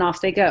 and then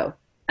off they go.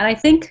 And I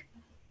think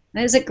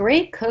there's a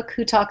great cook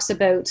who talks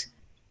about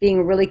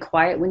being really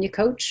quiet when you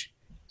coach.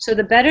 So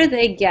the better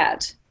they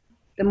get,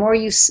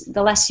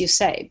 the less you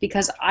say,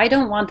 because I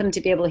don't want them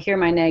to be able to hear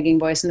my nagging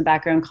voice in the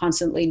background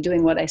constantly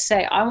doing what I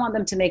say. I want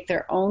them to make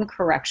their own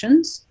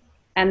corrections.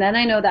 And then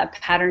I know that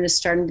pattern is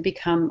starting to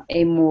become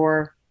a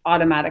more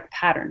automatic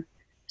pattern.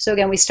 So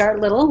again, we start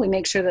little, we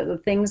make sure that the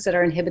things that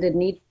are inhibited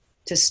need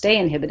to stay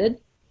inhibited,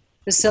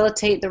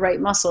 facilitate the right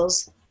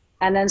muscles,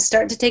 and then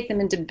start to take them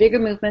into bigger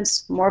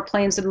movements, more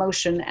planes of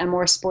motion, and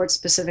more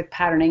sport-specific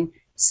patterning,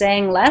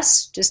 saying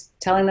less, just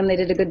telling them they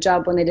did a good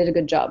job when they did a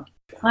good job.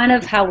 Kind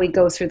of how we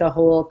go through the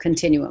whole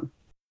continuum.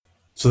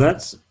 So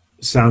that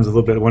sounds a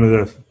little bit, one of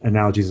the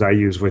analogies I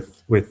use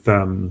with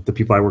the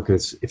people I work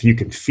with, if you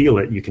can feel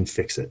it, you can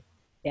fix it.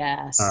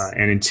 Yes.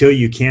 And until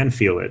you can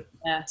feel it,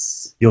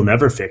 yes, you'll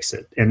never fix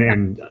it.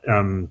 And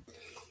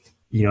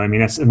you know, I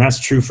mean, that's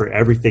true for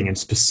everything, and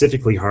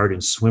specifically hard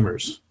in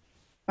swimmers,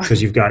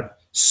 because you've got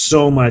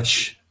so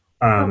much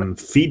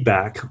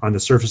feedback on the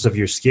surface of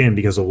your skin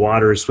because the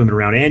water is swimming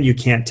around, and you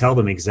can't tell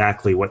them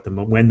exactly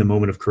when the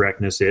moment of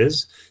correctness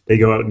is. They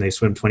go out and they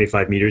swim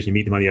 25 meters. You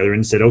meet them on the other end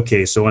and said,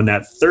 okay, so on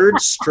that third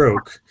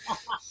stroke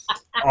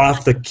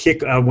off the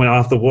kick, went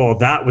off the wall,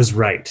 that was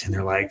right. And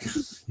they're like,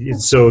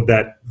 so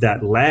that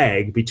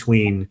lag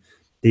between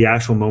the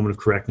actual moment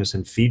of correctness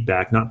and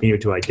feedback, not being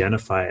able to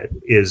identify it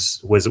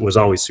was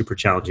always super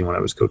challenging when I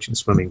was coaching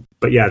swimming.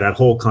 But yeah, that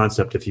whole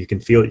concept, if you can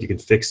feel it, you can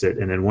fix it.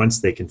 And then once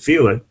they can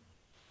feel it,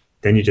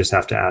 then you just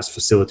have to ask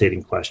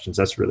facilitating questions.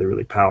 That's really,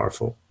 really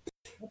powerful.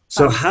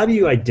 So how do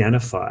you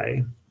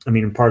identify, I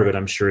mean, part of it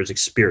I'm sure is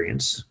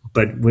experience,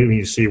 but when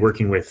you see you're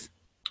working with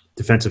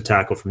defensive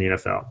tackle from the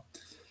NFL,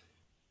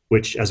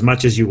 which as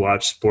much as you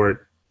watch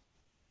sport,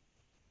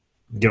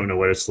 you don't know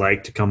what it's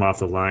like to come off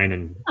the line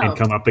and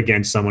come up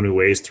against someone who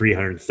weighs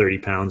 330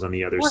 pounds on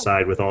the other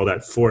side with all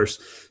that force.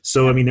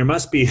 So, I mean, there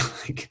must be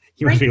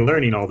you must be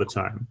learning all the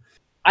time.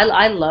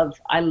 I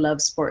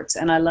love sports,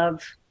 and I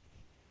love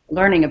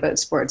learning about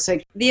sports.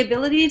 Like the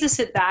ability to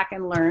sit back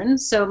and learn.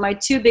 So my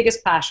two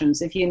biggest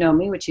passions, if you know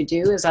me, which you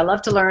do, is I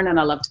love to learn and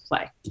I love to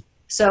play.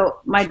 So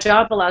my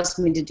job allows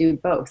me to do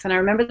both. And I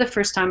remember the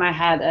first time I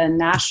had a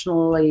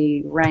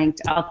nationally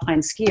ranked alpine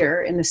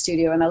skier in the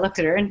studio, and I looked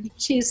at her, and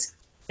she's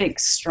a big,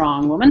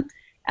 strong woman.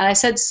 And I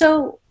said,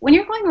 so when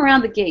you're going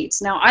around the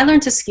gates, now I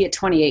learned to ski at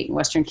 28 in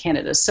Western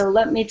Canada. So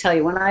let me tell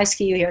you, when I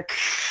ski, you hear,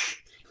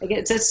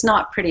 it's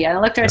not pretty. And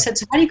I looked at her, I said,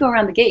 so how do you go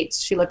around the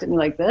gates? She looked at me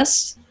like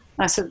this.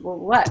 And I said, well,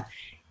 what?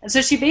 And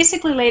so she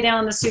basically lay down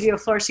on the studio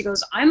floor. She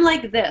goes, I'm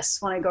like this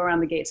when I go around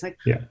the gates. I'm like,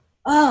 yeah.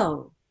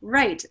 Oh,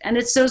 right. And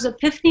it's those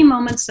epiphany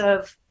moments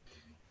of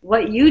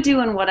what you do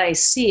and what I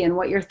see, and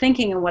what you're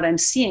thinking and what I'm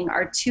seeing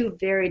are two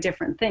very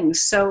different things.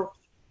 So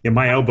Yeah,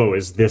 my elbow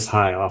is this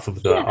high off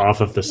of the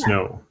yeah,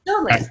 snow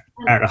totally.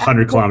 at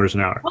 100 kilometers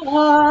an hour.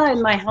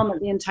 In my helmet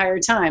the entire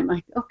time.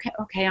 Like,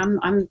 okay, I'm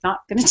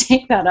not going to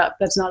take that up.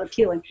 That's not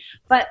appealing.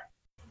 But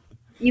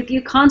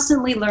you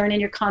constantly learn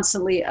and you're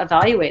constantly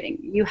evaluating.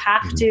 You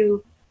have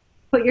to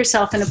put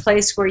yourself in a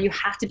place where you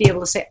have to be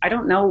able to say, I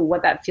don't know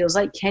what that feels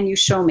like. Can you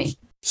show me?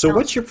 So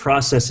what's your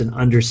process in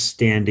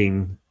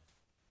understanding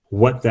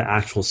what the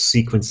actual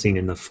sequencing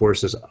and the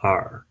forces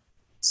are?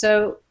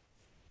 So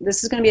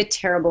this is going to be a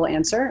terrible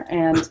answer,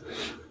 and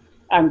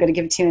I'm going to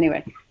give it to you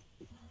anyway.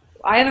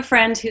 I have a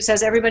friend who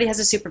says everybody has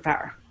a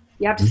superpower.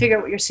 You have to figure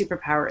out what your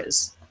superpower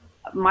is.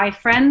 My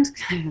friend,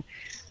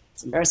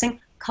 it's embarrassing,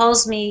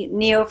 calls me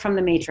Neo from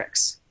the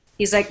Matrix.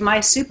 He's like, my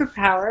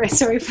superpower,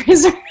 sorry,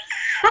 Fraser,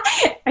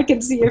 I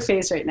can see your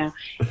face right now,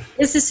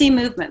 is to see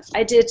movement.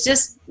 It's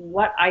just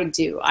what I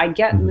do. I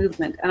get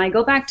movement. And I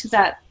go back to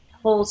that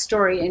whole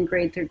story in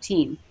grade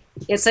 13.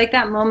 It's like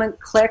that moment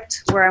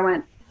clicked where I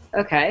went,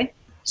 okay,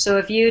 so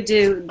if you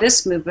do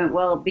this movement,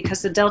 well,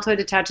 because the deltoid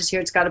attaches here,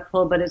 it's got to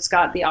pull, but it's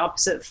got the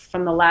opposite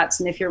from the lats.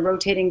 And if you're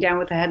rotating down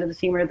with the head of the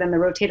femur, then the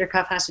rotator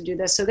cuff has to do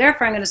this. So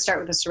therefore, I'm going to start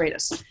with the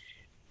serratus.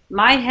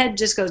 My head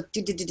just goes,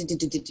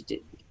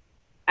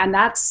 and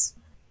that's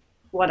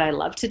what I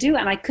love to do.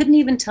 And I couldn't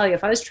even tell you,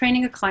 if I was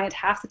training a client,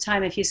 half the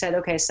time, if you said,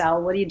 okay,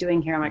 Sal, what are you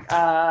doing here? I'm like,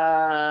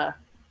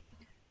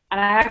 and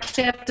I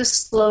actually have to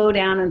slow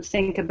down and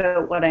think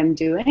about what I'm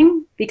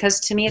doing, because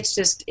to me, it's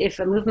just, if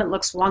a movement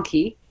looks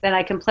wonky, then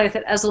I can play with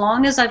it. As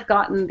long as I've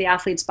gotten the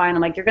athlete's buy-in,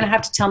 I'm like, you're going to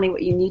have to tell me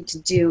what you need to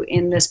do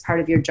in this part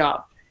of your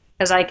job,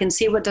 because I can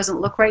see what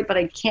doesn't look right, but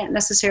I can't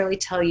necessarily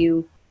tell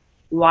you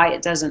why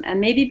it doesn't.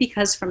 And maybe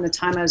because from the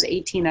time I was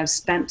 18, I've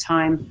spent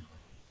time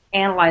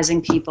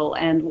analyzing people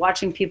and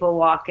watching people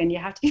walk, and you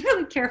have to be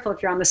really careful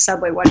if you're on the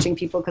subway watching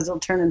people, because they'll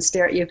turn and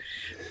stare at you.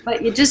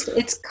 But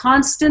it's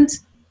constant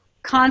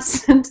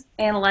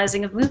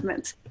analyzing of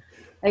movement.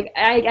 Like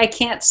I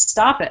can't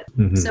stop it.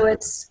 So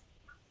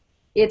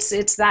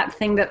it's that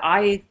thing that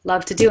I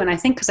love to do. And I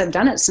think because I've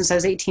done it since I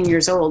was 18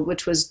 years old,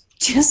 which was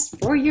just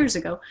 4 years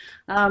ago,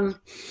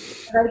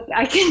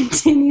 I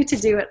continue to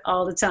do it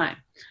all the time.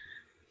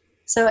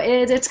 So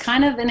it's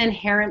kind of an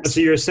inherent.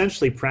 So you're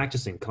essentially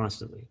practicing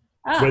constantly,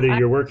 whether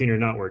you're working or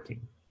not working.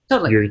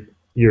 Totally.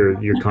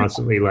 You're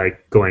constantly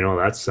like going, oh,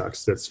 that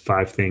sucks. That's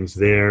 5 things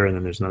there, and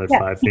then there's another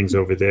 5 things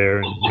over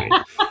there. And,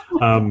 right.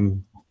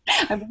 I'm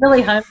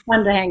really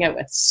fun to hang out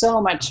with. So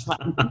much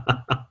fun.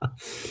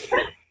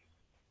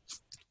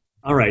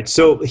 All right.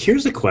 So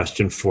here's a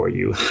question for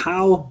you.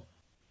 How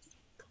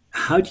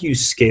do you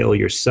scale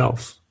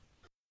yourself?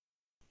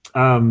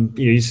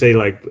 You say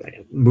like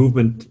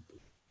movement,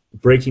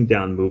 breaking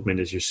down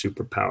movement is your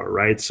superpower,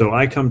 right? So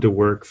I come to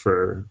work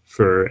for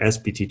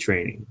SBT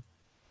training.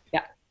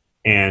 Yeah.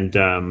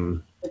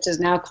 And which is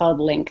now called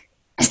Link.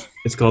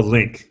 It's called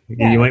Link.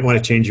 Yeah. You might want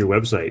to change your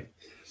website.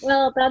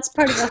 Well, that's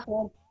part of the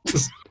whole.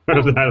 Part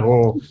of that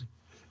whole.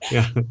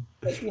 Yeah.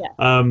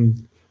 Yeah.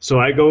 So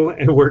I go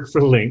and work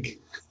for Link.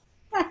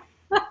 For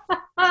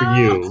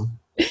you.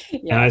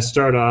 Yeah. And I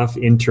start off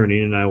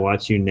interning, and I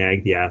watch you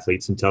nag the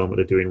athletes and tell them what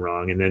they're doing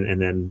wrong, and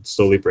then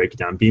slowly break it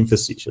down, being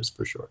facetious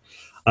for sure.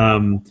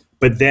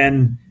 But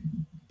then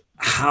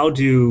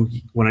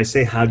when I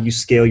say how do you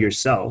scale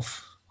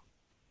yourself,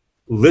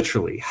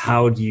 literally,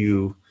 how do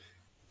you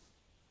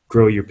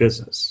grow your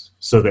business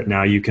so that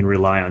now you can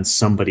rely on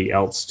somebody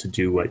else to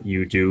do what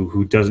you do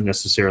who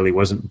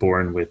wasn't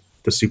born with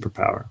the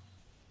superpower?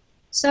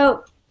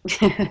 So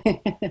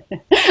it's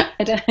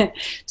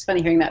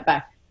funny hearing that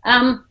back.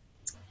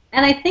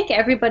 And I think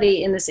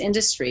everybody in this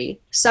industry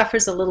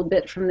suffers a little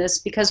bit from this,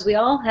 because we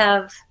all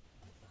have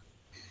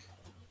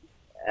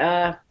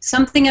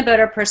something about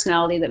our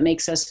personality that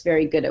makes us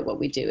very good at what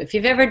we do. If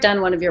you've ever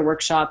done one of your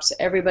workshops,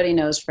 everybody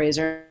knows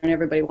Fraser, and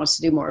everybody wants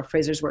to do more of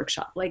Fraser's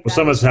workshop. Like, well,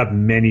 some of us have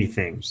many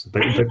things,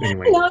 but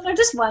anyway. No,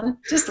 just one.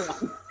 Just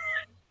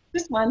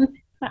one.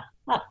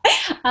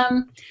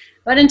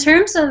 But in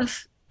terms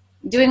of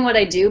doing what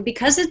I do,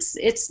 because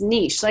it's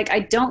niche, like I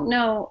don't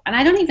know, and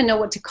I don't even know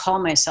what to call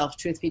myself,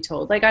 truth be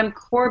told. Like, I'm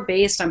core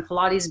based, I'm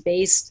Pilates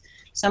based.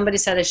 Somebody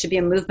said I should be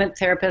a movement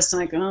therapist. I'm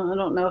like, oh, I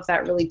don't know if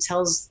that really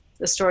tells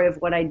the story of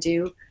what I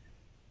do.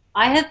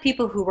 I have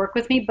people who work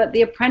with me, but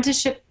the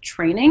apprenticeship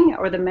training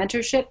or the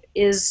mentorship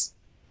it's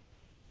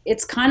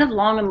kind of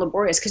long and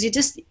laborious,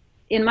 because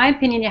in my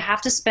opinion, you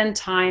have to spend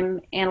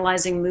time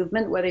analyzing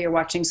movement, whether you're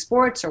watching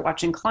sports or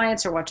watching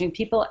clients or watching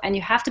people, and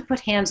you have to put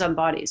hands on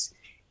bodies.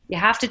 You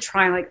have to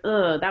try and like,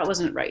 that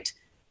wasn't right.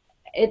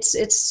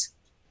 It's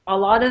a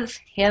lot of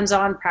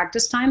hands-on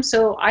practice time.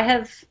 So I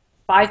have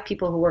 5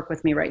 people who work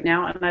with me right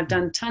now, and I've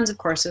done tons of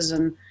courses,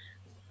 and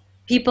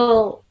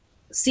people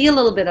see a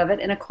little bit of it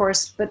in a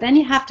course, but then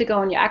you have to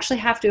go and you actually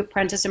have to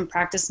apprentice and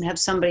practice and have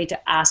somebody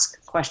to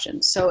ask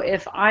questions. So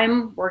if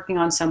I'm working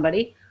on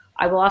somebody,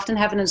 I will often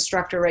have an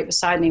instructor right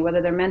beside me,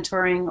 whether they're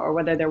mentoring or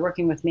whether they're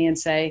working with me, and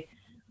say,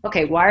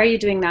 okay, why are you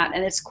doing that?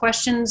 And it's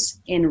questions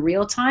in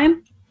real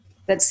time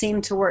that seem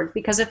to work.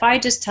 Because if I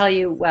just tell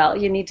you, well,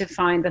 you need to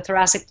find the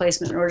thoracic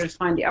placement in order to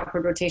find the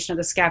upward rotation of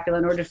the scapula,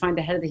 in order to find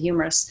the head of the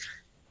humerus,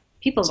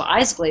 people's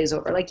eyes glaze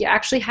over. Like, you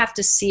actually have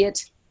to see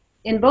it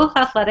in both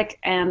athletic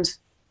and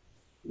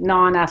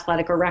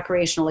non-athletic or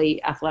recreationally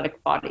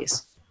athletic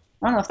bodies.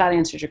 I don't know if that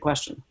answers your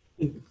question.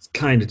 It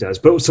kind of does.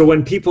 But so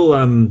when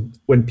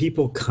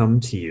people come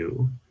to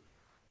you,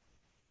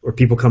 or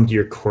people come to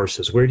your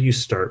courses, where do you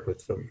start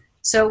with them?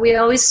 So we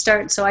always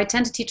start, so I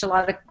tend to teach a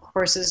lot of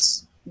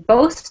courses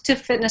both to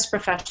fitness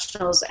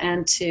professionals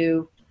and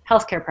to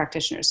healthcare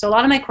practitioners. So a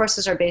lot of my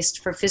courses are based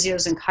for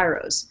physios and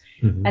chiros.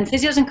 Mm-hmm. And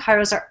physios and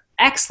chiros are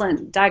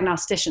excellent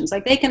diagnosticians.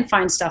 Like, they can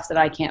find stuff that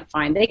I can't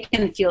find. They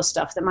can feel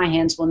stuff that my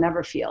hands will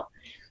never feel.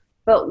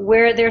 But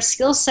where their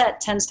skill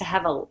set tends to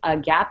have a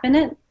gap in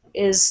it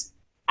is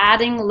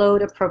adding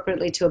load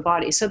appropriately to a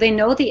body. So they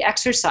know the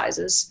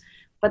exercises,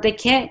 but they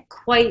can't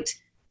quite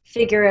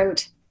figure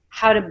out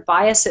how to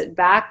bias it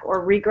back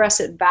or regress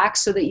it back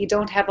so that you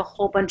don't have a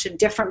whole bunch of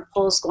different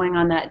pulls going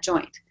on that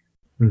joint.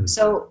 Mm.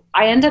 So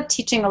I end up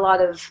teaching a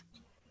lot of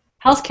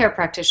healthcare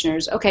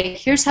practitioners, okay,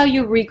 here's how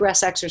you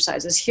regress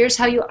exercises. Here's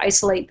how you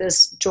isolate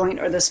this joint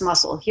or this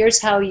muscle.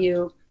 Here's how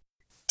you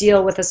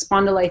deal with a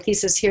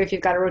spondylolisthesis here if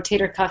you've got a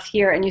rotator cuff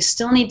here, and you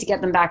still need to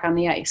get them back on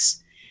the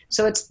ice.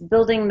 So it's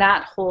building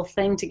that whole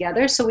thing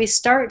together. So we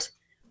start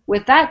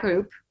with that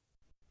group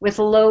with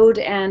load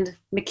and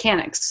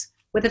mechanics.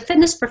 With the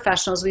fitness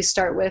professionals, we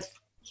start with,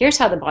 here's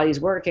how the body's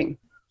working.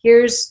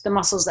 Here's the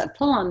muscles that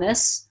pull on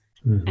this,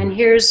 mm-hmm. and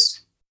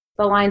here's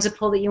the lines of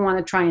pull that you want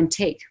to try and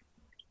take.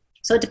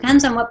 So it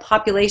depends on what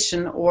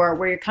population or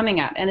where you're coming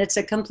at. And it's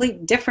a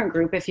complete different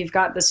group if you've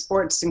got the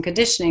sports and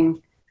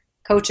conditioning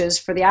coaches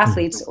for the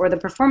athletes or the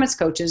performance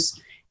coaches.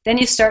 Then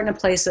you start in a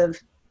place of,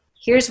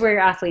 here's where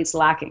your athlete's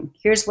lacking.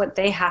 Here's what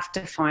they have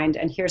to find,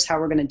 and here's how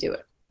we're going to do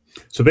it.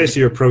 So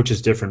basically, your approach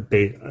is different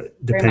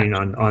depending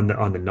on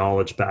the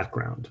knowledge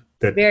background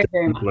that very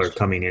people much are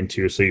coming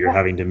into. So you're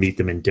having to meet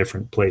them in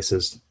different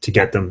places to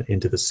get them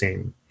into the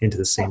same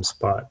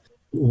spot.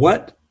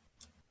 What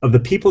of the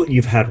people that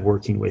you've had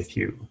working with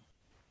you,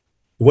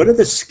 what are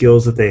the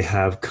skills that they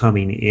have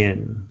coming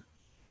in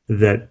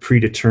that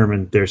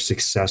predetermine their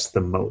success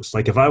the most?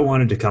 Like, if I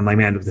wanted to come,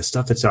 the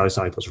stuff that Sally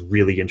Sally was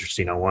really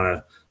interesting. I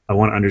want to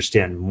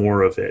understand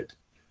more of it.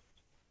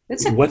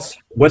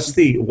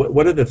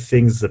 What are the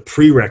things, the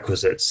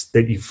prerequisites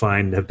that you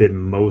find have been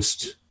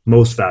most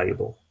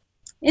valuable?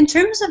 In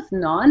terms of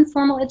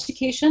non-formal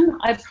education,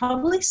 I'd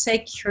probably say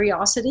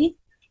curiosity,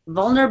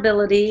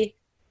 vulnerability,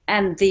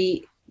 and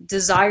the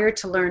desire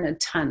to learn a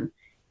ton.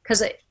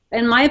 Because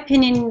in my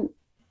opinion,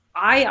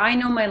 I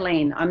know my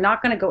lane. I'm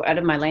not going to go out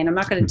of my lane. I'm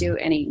not going to do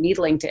any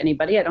needling to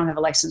anybody. I don't have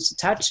a license to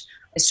touch.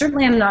 I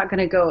certainly am not going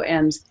to go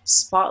and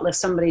spot lift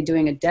somebody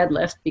doing a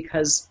deadlift,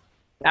 because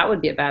that would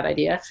be a bad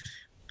idea.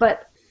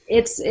 But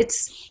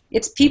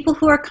it's people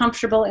who are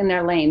comfortable in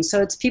their lane.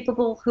 So it's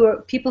people who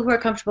are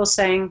comfortable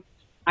saying,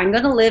 I'm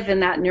going to live in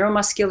that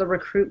neuromuscular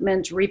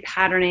recruitment,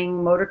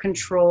 repatterning, motor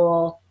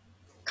control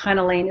kind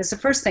of lane is the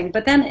first thing.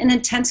 But then an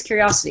intense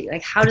curiosity,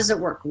 like, how does it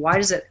work? Why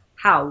does it?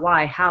 How?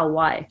 Why? How?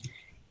 Why?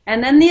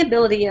 And then the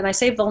ability, and I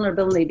say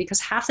vulnerability because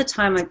half the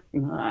time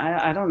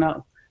I don't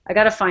know. I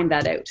got to find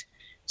that out.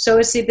 So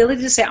it's the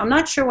ability to say, I'm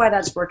not sure why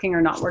that's working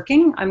or not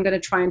working. I'm going to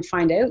try and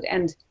find out.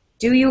 And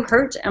do you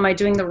hurt? Am I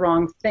doing the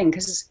wrong thing?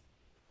 Because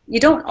you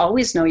don't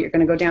always know you're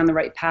going to go down the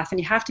right path. And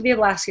you have to be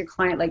able to ask your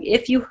client, like,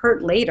 if you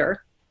hurt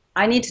later,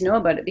 I need to know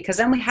about it, because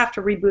then we have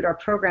to reboot our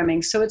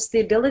programming. So it's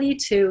the ability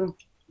to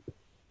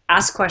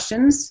ask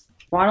questions,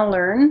 want to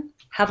learn,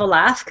 have a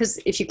laugh. Because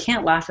if you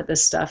can't laugh at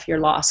this stuff, you're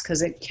lost,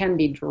 because it can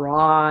be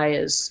dry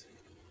as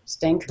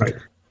stink. Right.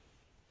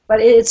 But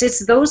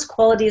it's those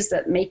qualities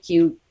that make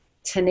you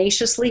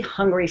tenaciously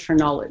hungry for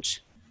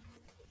knowledge.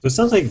 So it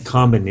sounds like a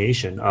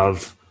combination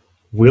of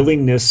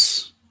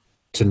willingness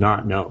to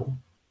not know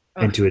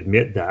and to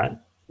admit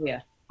that,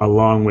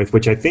 along with,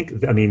 which I think,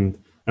 and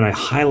I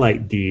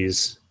highlight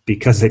these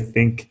because I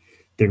think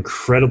they're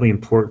incredibly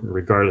important,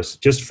 regardless,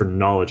 just for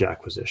knowledge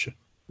acquisition.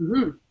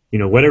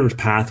 Mm-hmm. Whatever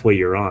pathway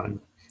you're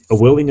on, a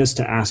willingness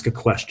to ask a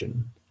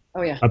question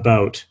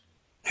about,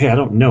 hey, I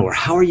don't know, or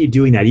how are you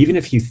doing that? Even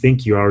if you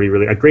think you already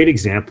really, a great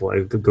example,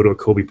 I could go to a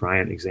Kobe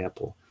Bryant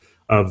example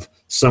of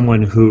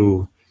someone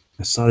who,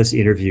 I saw this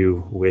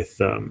interview with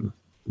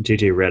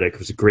JJ Redick,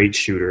 who's a great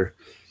shooter,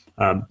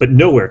 but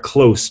nowhere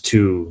close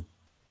to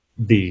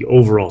the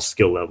overall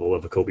skill level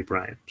of a Kobe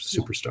Bryant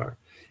superstar.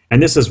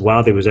 And this is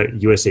while they was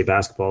at USA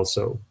Basketball,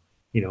 so,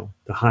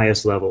 the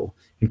highest level.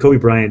 And Kobe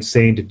Bryant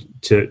saying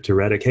to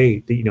Redick,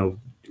 hey,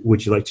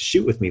 would you like to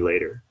shoot with me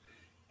later?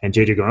 And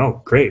JJ going,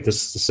 oh, great,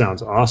 this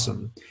sounds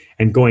awesome.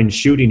 And going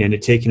shooting, and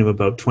it taking him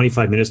about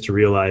 25 minutes to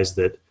realize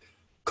that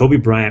Kobe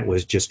Bryant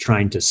was just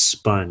trying to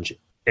sponge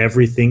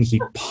everything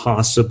he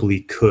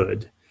possibly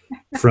could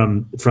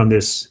from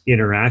this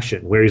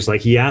interaction, where he's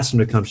like, he asked him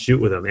to come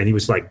shoot with him, and he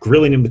was like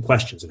grilling him with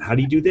questions, and how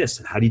do you do this?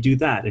 And how do you do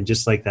that? And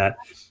just like that.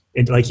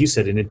 And like you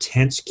said, an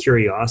intense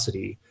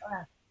curiosity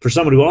for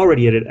someone who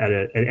already at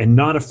it and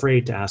not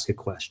afraid to ask a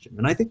question.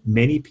 And I think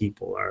many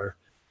people are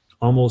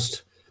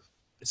almost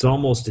it's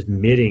almost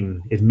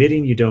admitting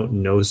you don't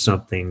know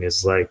something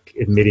is like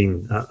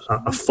admitting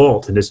a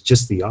fault, and it's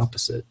just the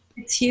opposite.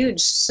 It's huge.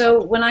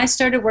 So when I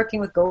started working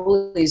with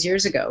goalies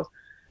years ago,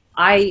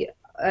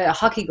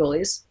 hockey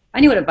goalies, I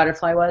knew what a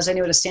butterfly was, I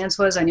knew what a stance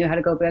was, I knew how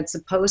to go against the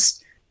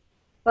post.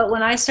 But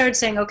when I started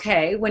saying,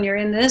 okay, when you're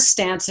in this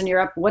stance and you're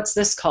up, what's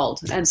this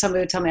called? And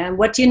somebody would tell me, and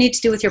what do you need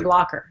to do with your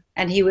blocker?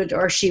 And he would,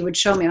 or she would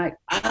show me, like,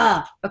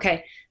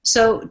 okay.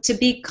 So to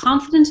be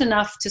confident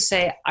enough to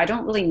say, I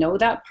don't really know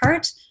that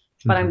part,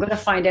 but I'm going to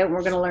find out and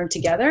we're going to learn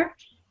together,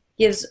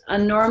 gives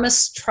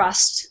enormous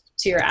trust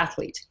to your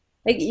athlete.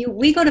 Like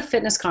we go to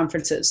fitness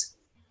conferences,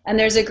 and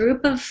there's a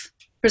group of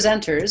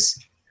presenters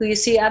who you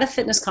see at a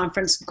fitness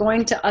conference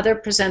going to other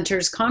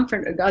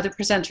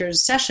presenters'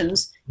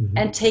 sessions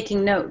and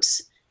taking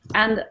notes.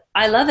 And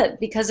I love it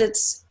because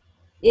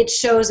it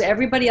shows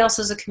everybody else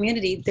as a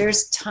community.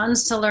 There's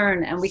tons to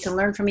learn, and we can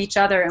learn from each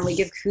other, and we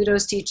give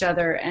kudos to each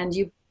other, and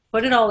you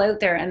put it all out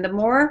there. And the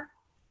more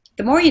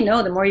you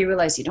know, the more you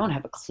realize you don't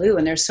have a clue,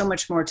 and there's so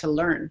much more to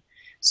learn.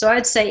 So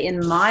I'd say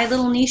in my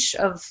little niche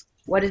of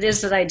what it is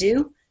that I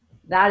do,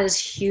 that is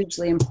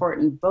hugely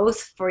important,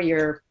 both for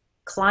your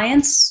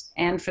clients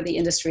and for the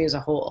industry as a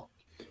whole.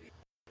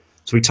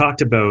 So we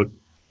talked about,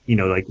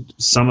 like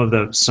some of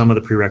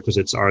the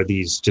prerequisites are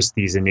these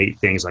innate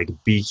things like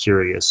be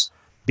curious,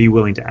 be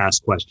willing to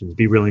ask questions,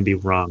 be willing to be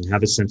wrong,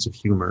 have a sense of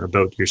humor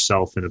about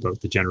yourself and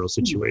about the general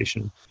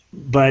situation.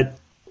 But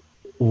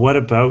what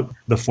about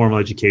the formal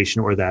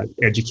education or that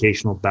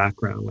educational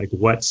background? Like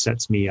what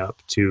sets me up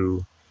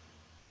to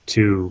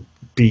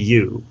be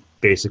you,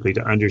 basically,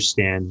 to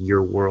understand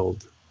your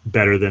world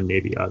better than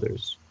maybe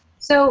others?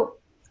 So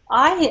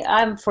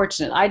I'm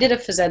fortunate. I did a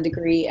phys ed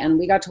degree, and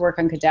we got to work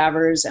on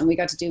cadavers, and we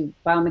got to do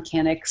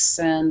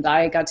biomechanics, and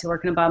I got to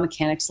work in a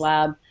biomechanics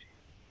lab.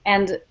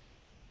 And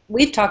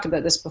we've talked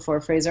about this before,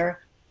 Fraser.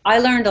 I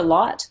learned a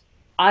lot.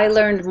 I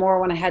learned more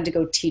when I had to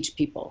go teach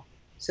people.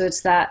 So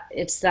it's that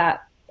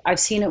I've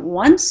seen it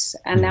once,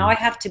 and now I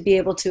have to be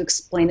able to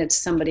explain it to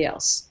somebody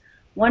else.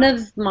 One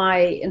of my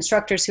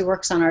instructors who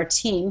works on our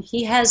team,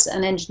 he has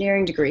an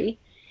engineering degree.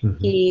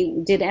 He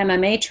did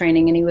MMA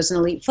training, and he was an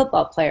elite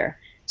football player.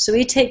 So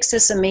he takes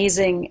this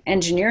amazing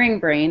engineering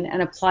brain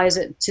and applies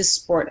it to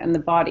sport and the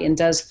body, and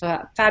does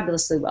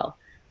fabulously well.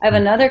 I have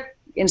another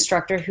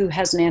instructor who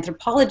has an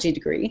anthropology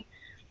degree,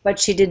 but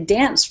she did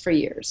dance for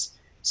years.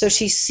 So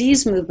she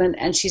sees movement,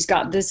 and she's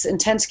got this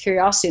intense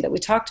curiosity that we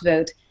talked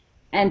about,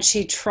 and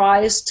she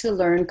tries to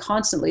learn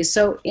constantly.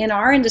 So in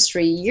our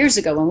industry, years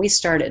ago when we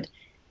started,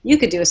 you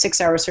could do a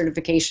 6-hour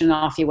certification and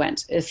off you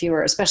went.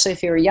 Especially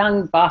if you were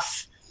young,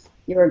 buff,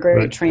 you were a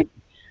great trainer.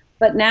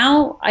 But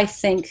now I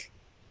think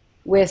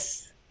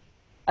with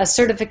a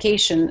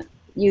certification,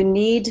 you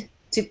need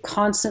to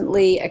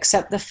constantly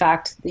accept the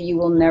fact that you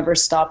will never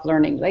stop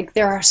learning. Like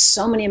there are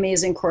so many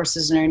amazing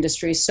courses in our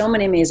industry, so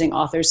many amazing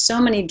authors,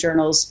 so many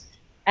journals,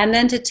 and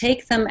then to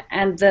take them,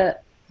 and the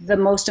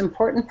most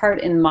important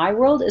part in my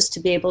world is to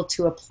be able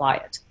to apply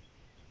it.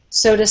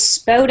 So to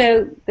spout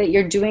out that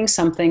you're doing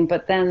something,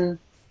 but then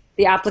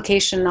the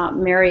application not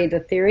marry the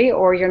theory,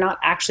 or you're not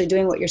actually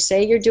doing what you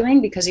say you're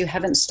doing because you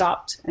haven't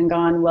stopped and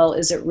gone, well,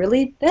 is it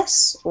really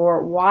this?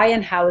 Or why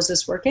and how is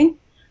this working?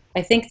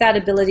 I think that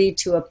ability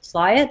to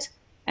apply it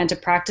and to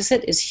practice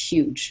it is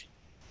huge.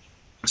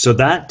 So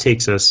that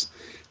takes us,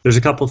 there's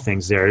a couple of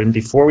things there. And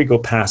before we go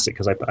past it,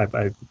 because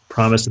I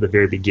promised at the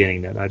very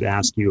beginning that I'd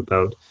ask you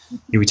about,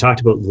 we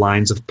talked about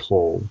lines of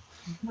pull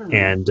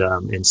and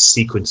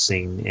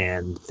sequencing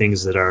and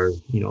things that are,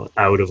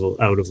 out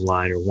of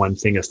line, or one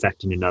thing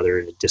affecting another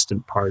in a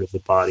distant part of the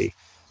body.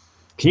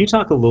 Can you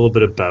talk a little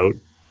bit about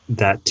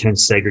that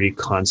tensegrity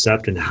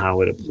concept and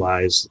how it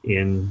applies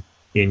in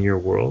your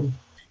world?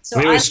 So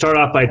maybe start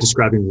off by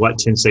describing what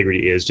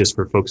tensegrity is, just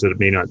for folks that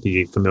may not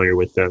be familiar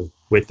with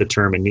the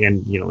term, and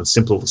a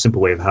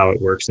simple way of how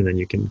it works, and then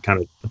you can kind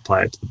of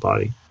apply it to the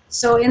body.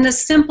 So in the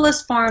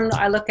simplest form,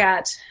 I look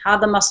at how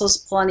the muscles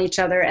pull on each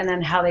other and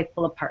then how they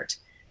pull apart.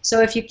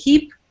 So if you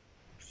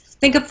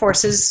think of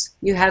forces,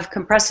 you have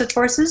compressive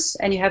forces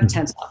and you have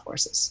tensile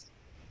forces.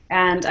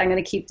 And I'm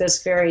going to keep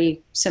this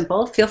very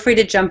simple. Feel free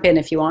to jump in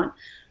if you want.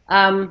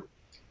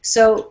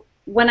 So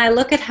when I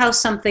look at how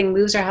something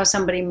moves or how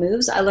somebody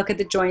moves, I look at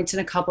the joints in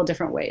a couple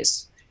different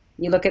ways.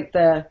 You look at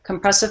the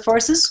compressive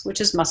forces, which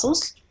is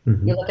muscles.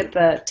 You look at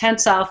the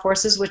tensile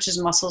forces, which is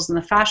muscles in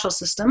the fascial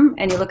system.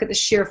 And you look at the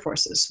shear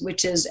forces,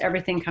 which is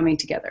everything coming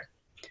together.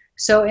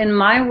 So in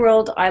my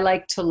world, I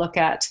like to look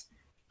at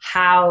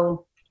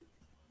how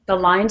the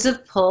lines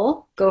of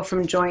pull go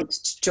from joint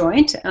to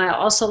joint. And I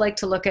also like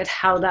to look at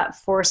how that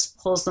force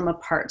pulls them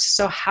apart.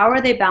 So how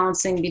are they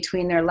balancing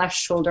between their left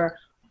shoulder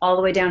all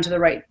the way down to the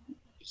right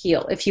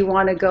heel? If you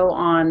want to go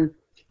on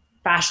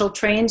fascial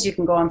trains, you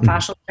can go on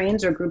fascial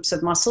trains or groups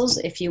of muscles.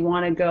 If you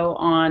want to go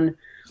on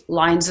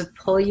lines of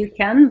pull, you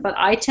can. But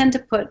I tend to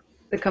put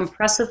the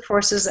compressive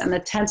forces and the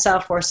tensile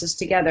forces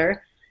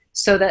together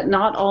so that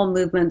not all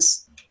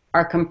movements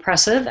are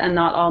compressive and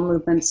not all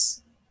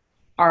movements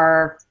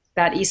are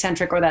that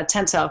eccentric or that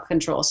tensile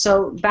control.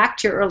 So back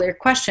to your earlier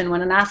question,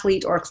 when an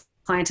athlete or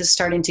client is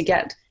starting to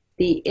get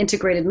the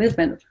integrated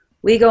movement.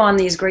 We go on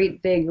these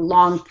great big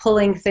long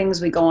pulling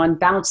things. We go on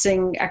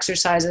bouncing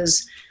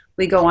exercises.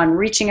 We go on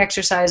reaching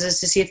exercises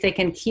to see if they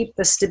can keep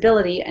the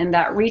stability and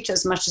that reach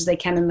as much as they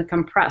can in the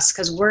compress,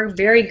 because we're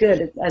very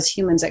good as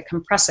humans at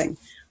compressing.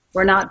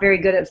 We're not very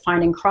good at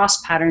finding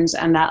cross patterns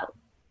and that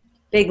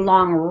big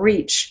long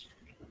reach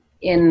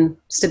in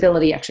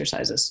stability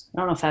exercises. I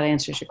don't know if that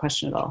answers your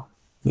question at all.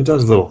 It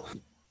does a little.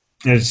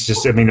 It's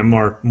just, I mean, I'm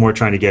more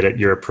trying to get at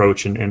your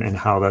approach and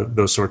how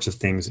those sorts of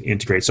things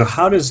integrate. So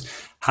how does,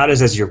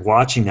 as you're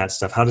watching that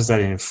stuff, how does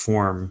that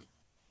inform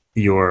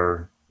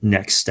your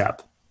next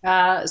step?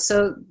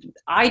 So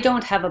I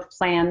don't have a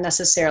plan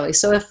necessarily.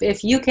 So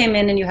if you came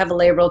in and you have a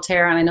labral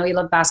tear, and I know you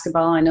love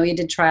basketball, I know you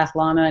did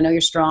triathlon, and I know you're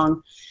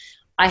strong,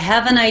 I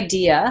have an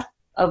idea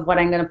of what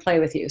I'm going to play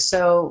with you.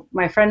 So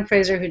my friend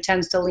Fraser, who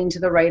tends to lean to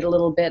the right a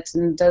little bit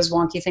and does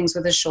wonky things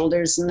with his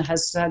shoulders and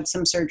has had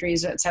some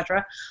surgeries,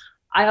 etc.,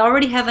 I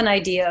already have an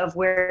idea of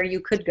where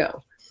you could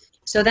go.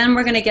 So then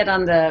we're going to get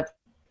on the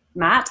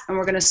mat and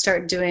we're going to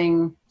start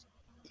doing,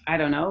 I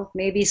don't know,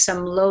 maybe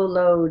some low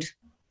load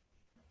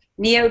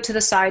knee out to the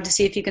side to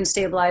see if you can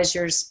stabilize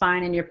your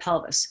spine and your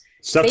pelvis.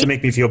 Stuff to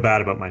make me feel bad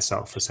about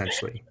myself,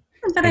 essentially.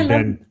 But I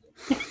love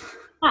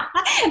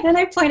then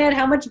I point out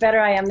how much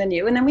better I am than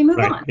you, and then we move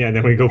on. Yeah,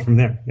 then we go from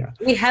there. Yeah,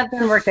 we have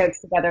done workouts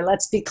together.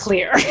 Let's be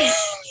clear.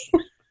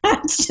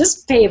 It's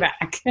just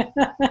payback.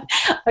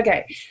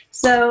 Okay,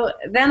 so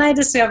then I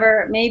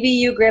discover maybe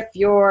you grip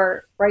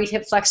your right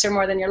hip flexor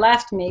more than your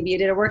left. Maybe you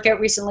did a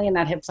workout recently and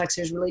that hip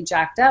flexor is really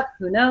jacked up.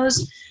 Who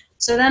knows?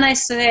 So then I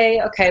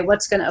say, okay,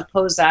 what's going to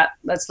oppose that?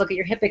 Let's look at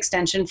your hip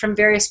extension from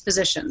various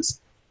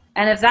positions.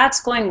 And if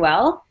that's going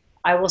well,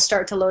 I will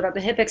start to load up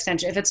the hip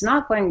extension. If it's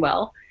not going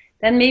well,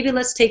 then maybe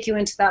let's take you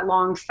into that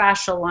long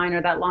fascial line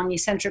or that long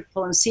eccentric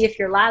pull and see if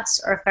your lats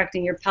are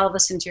affecting your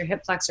pelvis into your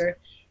hip flexor.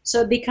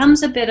 So it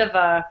becomes a bit of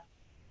a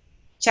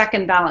check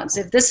and balance.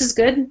 If this is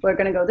good, we're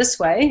going to go this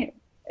way.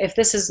 If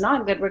this is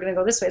not good, we're going to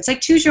go this way. It's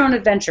like choose your own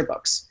adventure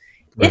books.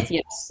 Right. If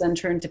yes, then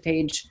turn to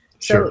page.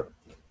 Sure.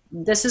 So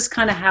this is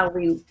kind of how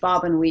we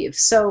bob and weave.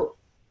 So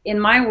in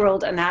my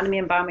world, anatomy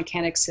and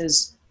biomechanics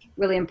is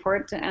really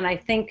important. And I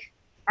think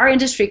our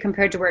industry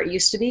compared to where it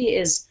used to be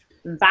is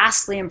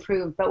vastly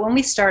improved. But when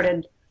we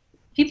started,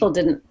 people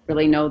didn't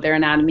really know their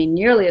anatomy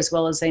nearly as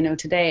well as they know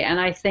today. And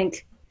I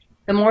think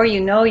the more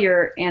you know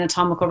your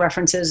anatomical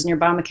references and your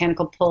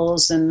biomechanical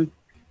pulls and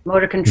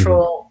motor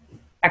control,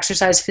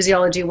 exercise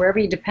physiology, wherever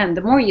you depend,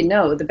 the more you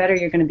know, the better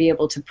you're going to be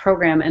able to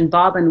program and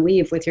bob and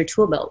weave with your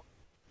tool belt.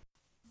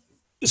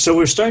 So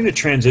we're starting to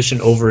transition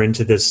over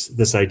into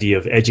this idea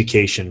of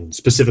education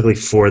specifically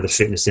for the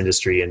fitness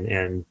industry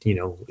and you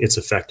know its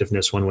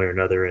effectiveness one way or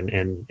another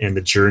and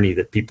the journey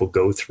that people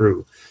go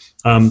through.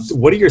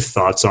 What are your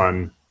thoughts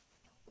on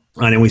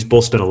and we've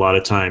both spent a lot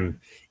of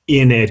time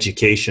in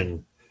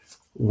education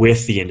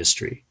with the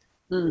industry.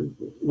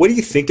 What do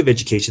you think of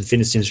education, the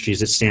fitness industry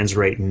as it stands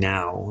right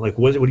now? Like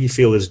what do you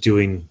feel is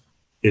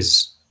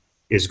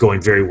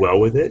going very well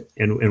with it?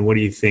 And what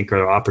do you think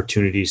are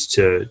opportunities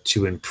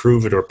to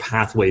improve it or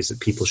pathways that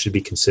people should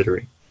be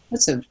considering?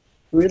 That's a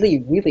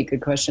really, really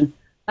good question.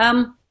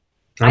 I'm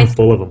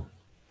full of them.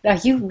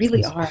 You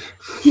really are.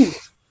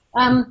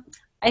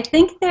 I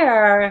think there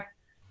are,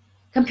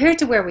 compared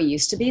to where we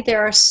used to be,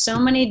 there are so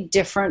many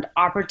different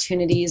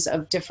opportunities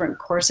of different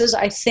courses.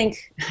 I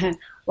think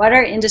what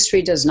our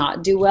industry does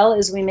not do well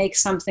is we make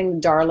something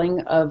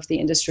darling of the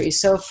industry.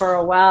 So for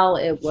a while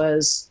it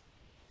was,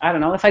 I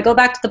don't know, if I go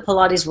back to the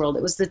Pilates world,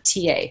 it was the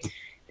TA.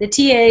 The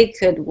TA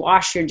could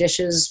wash your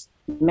dishes,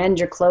 mend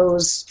your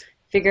clothes,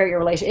 figure out your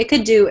relation. It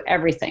could do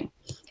everything.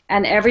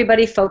 And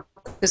everybody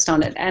focused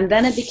on it. And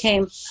then it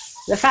became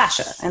the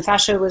fascia. And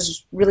fascia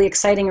was really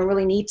exciting and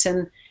really neat.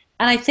 And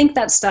I think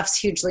that stuff's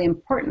hugely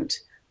important.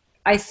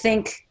 I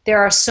think there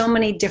are so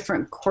many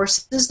different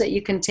courses that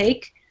you can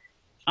take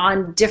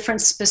on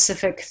different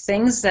specific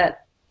things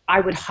that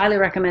I would highly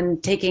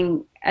recommend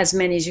taking as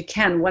many as you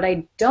can. What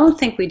I don't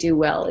think we do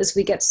well is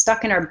we get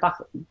stuck in our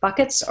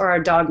buckets or our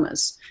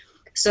dogmas.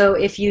 So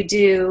if you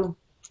do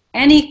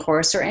any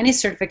course or any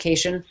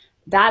certification,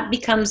 that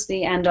becomes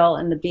the end all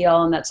and the be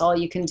all, and that's all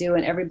you can do,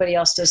 and everybody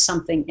else does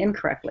something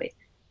incorrectly.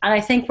 And I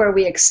think where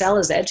we excel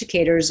as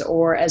educators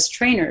or as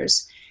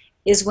trainers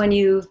is when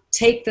you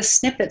take the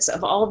snippets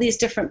of all these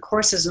different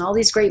courses and all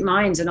these great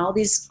minds and all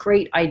these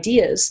great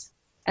ideas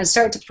and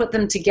start to put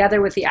them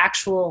together with the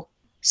actual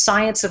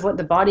science of what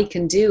the body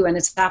can do and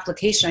its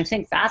application. I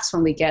think that's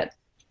when we get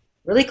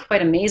really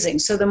quite amazing.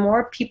 So the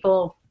more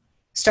people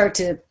start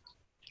to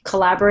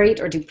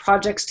collaborate or do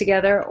projects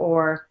together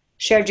or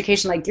share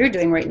education like you're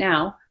doing right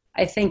now,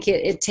 I think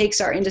it takes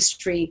our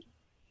industry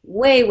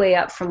way, way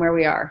up from where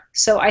we are.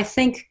 So I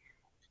think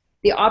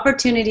the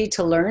opportunity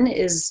to learn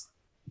is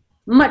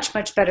much,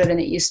 much better than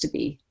it used to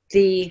be.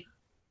 The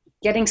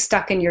getting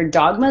stuck in your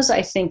dogmas,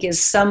 I think,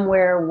 is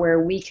somewhere where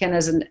we can,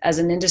 as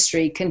an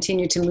industry,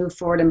 continue to move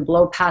forward and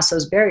blow past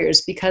those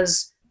barriers,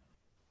 because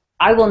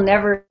I will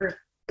never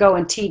go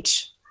and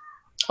teach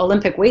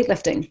Olympic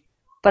weightlifting,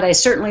 but I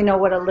certainly know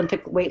what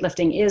Olympic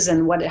weightlifting is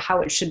and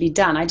how it should be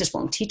done. I just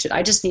won't teach it.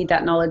 I just need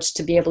that knowledge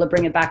to be able to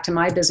bring it back to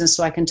my business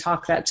so I can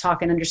talk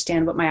and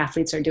understand what my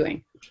athletes are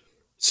doing.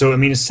 So, I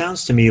mean, it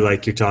sounds to me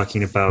like you're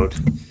talking about,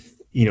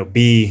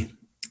 be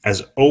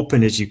as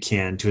open as you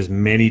can to as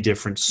many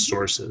different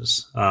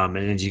sources.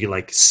 And you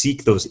like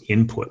seek those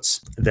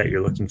inputs that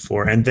you're looking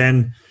for.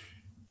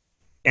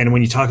 And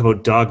when you talk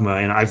about dogma,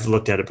 and I've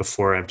looked at it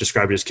before, I've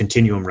described it as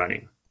continuum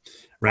running,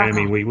 right? I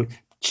mean, we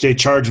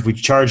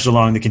charged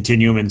along the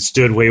continuum and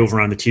stood way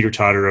over on the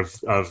teeter-totter of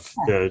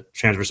the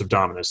transverse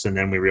abdominis. And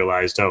then we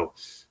realized,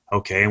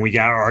 okay. And we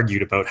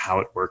argued about how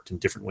it worked in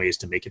different ways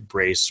to make it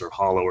brace or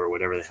hollow or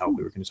whatever the hell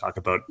we were going to talk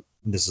about.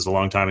 This is a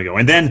long time ago.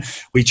 And then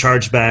we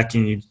charged back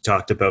and you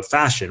talked about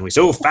fascia. And we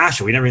said,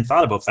 fascia. We never even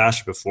thought about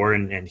fascia before.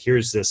 And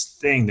here's this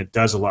thing that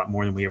does a lot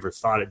more than we ever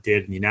thought it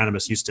did. And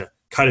Unanimous used to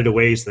cut it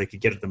away so they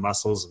could get at the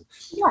muscles. And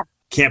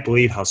can't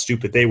believe how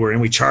stupid they were.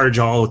 And we charge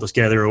all of those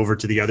together over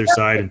to the other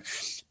side. And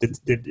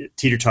the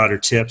teeter-totter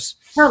tips,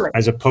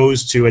 as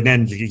opposed to, and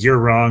then you're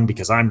wrong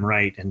because I'm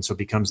right. And so it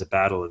becomes a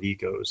battle of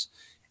egos.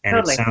 And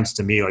it sounds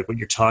to me like what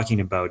you're talking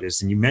about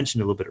is, and you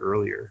mentioned a little bit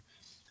earlier,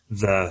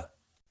 the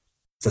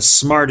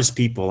smartest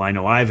people I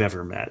know I've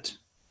ever met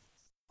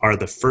are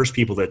the first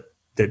people that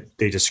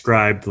they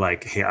described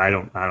like, hey, I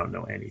don't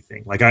know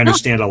anything. Like I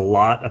understand a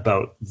lot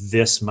about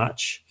this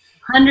much.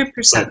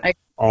 100%.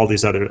 All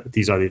these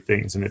other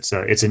things, and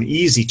it's an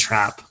easy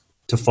trap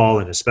to fall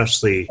in,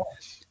 especially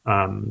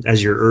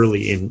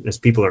as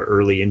people are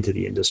early into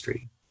the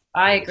industry.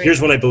 I agree. Here's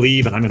what I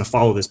believe, and I'm going to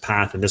follow this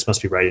path, and this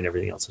must be right, and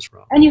everything else is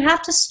wrong. And you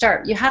have to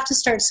start. You have to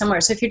start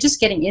somewhere. So if you're just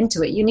getting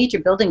into it, you need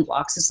your building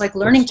blocks. It's like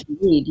learning to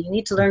read. You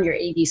need to learn your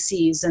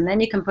ABCs, and then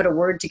you can put a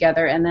word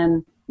together, and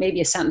then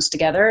maybe a sentence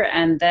together,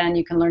 and then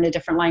you can learn a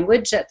different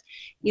language.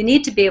 You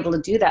need to be able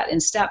to do that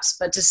in steps.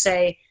 But to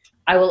say,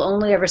 I will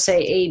only ever say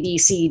A, B,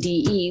 C,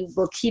 D, E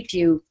will keep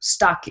you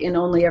stuck in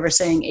only ever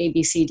saying A,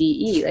 B, C, D,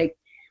 E. Like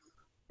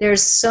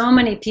there's so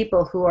many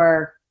people who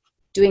are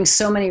doing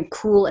so many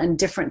cool and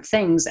different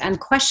things and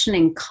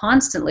questioning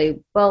constantly,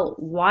 well,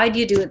 why do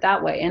you do it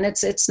that way? And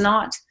it's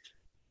not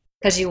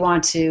because you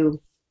want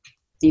to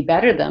be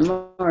better than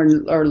them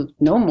or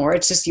know more.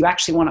 It's just you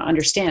actually want to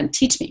understand.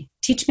 Teach me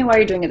why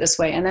you're doing it this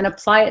way, and then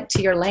apply it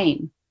to your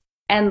lane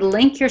and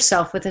link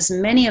yourself with as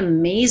many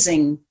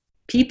amazing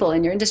people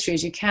in your industry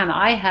as you can.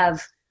 I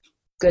have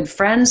good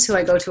friends who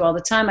I go to all the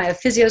time. I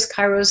have physios,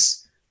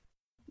 chiros.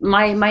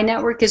 My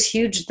network is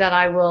huge that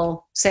I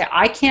will say,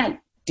 I can't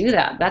do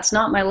that. That's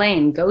not my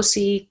lane. Go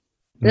see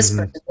this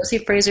person. Go see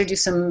Fraser do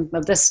some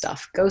of this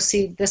stuff. Go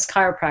see this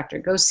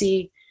chiropractor. Go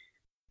see,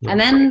 and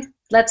then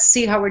let's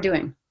see how we're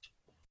doing.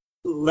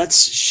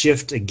 Let's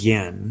shift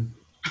again.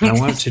 I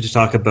wanted to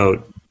talk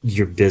about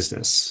your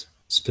business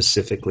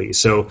specifically.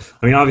 So,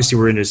 I mean, obviously,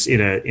 we're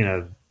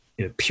in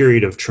a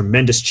period of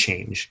tremendous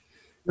change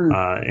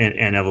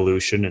and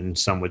evolution, and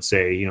some would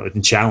say,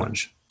 and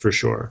challenge for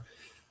sure.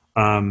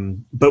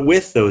 But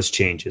with those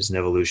changes and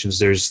evolutions,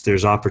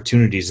 there's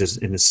opportunities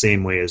in the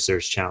same way as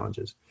there's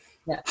challenges.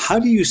 Yeah. How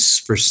do you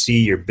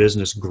foresee your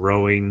business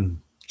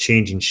growing,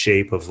 changing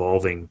shape,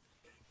 evolving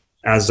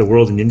as the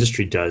world and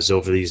industry does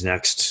over these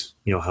next,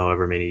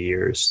 however many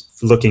years?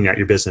 Looking at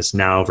your business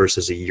now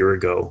versus a year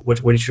ago,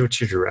 what's your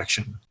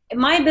direction?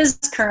 My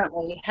business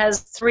currently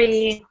has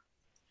 3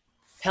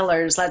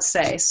 pillars, let's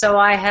say. So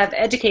I have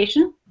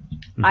education,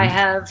 I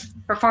have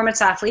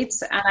performance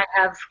athletes, and I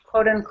have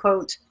quote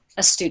unquote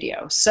a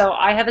studio. So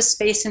I have a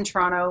space in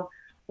Toronto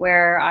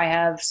where I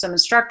have some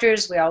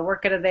instructors. We all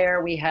work out of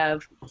there. We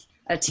have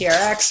a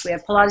TRX, we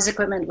have Pilates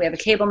equipment, we have a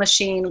cable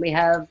machine, we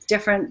have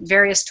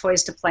various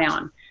toys to play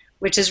on,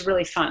 which is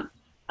really fun.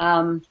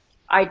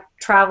 I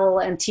travel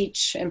and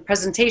teach in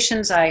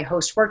presentations. I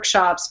host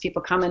workshops.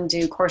 People come and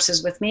do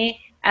courses with me.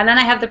 And then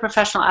I have the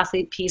professional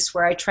athlete piece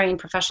where I train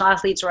professional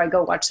athletes, or I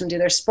go watch them do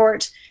their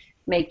sport,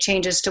 make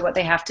changes to what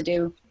they have to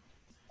do,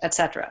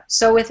 etc.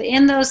 So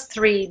within those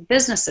 3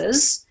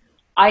 businesses,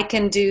 I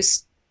can do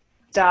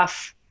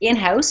stuff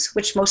in-house,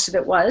 which most of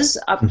it was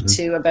up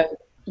to about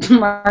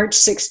March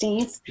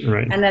 16th,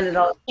 and then it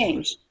all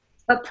changed.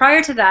 But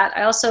prior to that,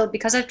 I also,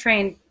 because I've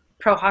trained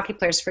pro hockey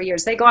players for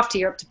years, they go off to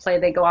Europe to play,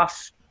 they go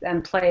off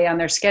and play on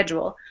their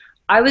schedule.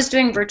 I was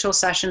doing virtual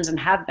sessions and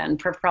have been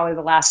for probably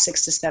the last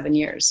 6 to 7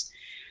 years.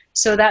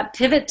 So that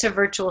pivot to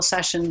virtual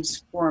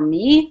sessions for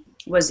me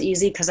was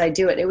easy because I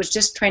do it. It was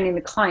just training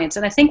the clients.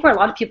 And I think where a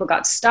lot of people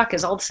got stuck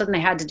is all of a sudden they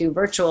had to do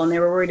virtual and they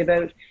were worried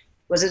about,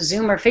 was it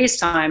Zoom or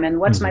FaceTime? And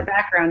what's my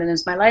background? And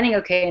is my lighting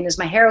okay? And is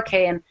my hair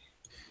okay? And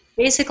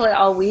basically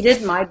all we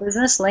did, my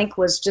business Link,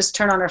 was just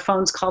turn on our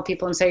phones, call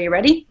people and say, you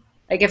ready?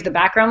 Like if the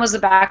background was the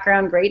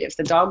background, great. If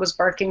the dog was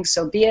barking,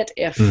 so be it.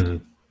 If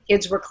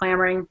kids were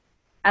clamoring.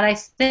 And I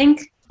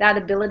think that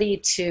ability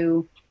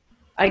to,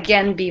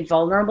 again, be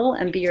vulnerable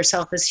and be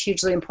yourself is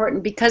hugely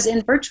important, because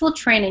in virtual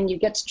training, you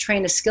get to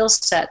train a skill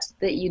set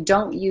that you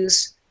don't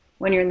use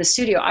when you're in the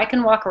studio. I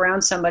can walk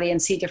around somebody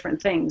and see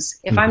different things.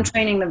 If I'm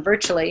training them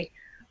virtually,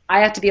 I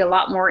have to be a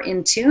lot more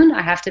in tune.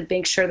 I have to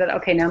make sure that,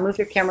 okay, now move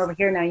your camera over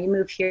here. Now you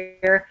move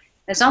here.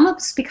 It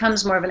almost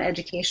becomes more of an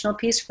educational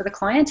piece for the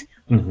client.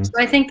 Mm-hmm. So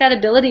I think that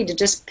ability to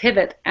just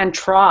pivot and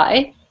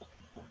try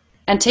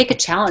and take a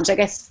challenge, like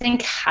I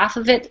think half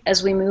of it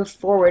as we move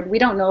forward, we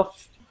don't know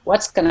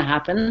what's going to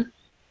happen.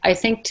 I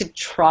think to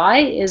try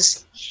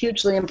is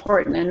hugely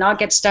important and not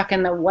get stuck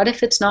in the what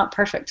if it's not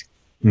perfect,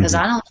 because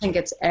I don't think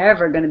it's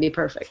ever going to be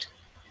perfect.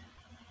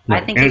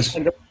 Right. I think you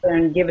should go there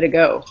and give it a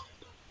go.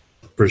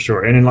 For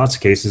sure. And in lots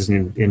of cases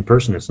in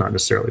person, it's not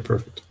necessarily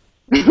perfect.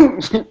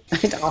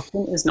 It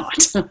often is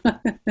not.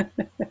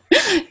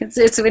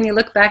 It's when you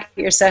look back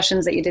at your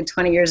sessions that you did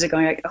 20 years ago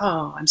and you're like,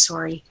 oh, I'm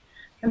sorry.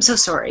 I'm so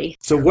sorry.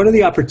 So what are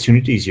the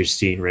opportunities you're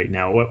seeing right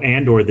now,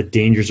 and or the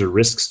dangers or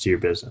risks to your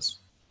business?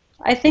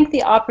 I think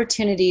the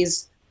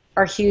opportunities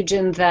are huge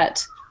in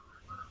that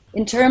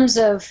in terms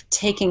of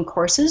taking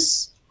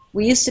courses,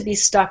 we used to be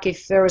stuck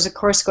if there was a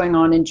course going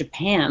on in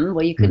Japan.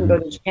 Well, you couldn't go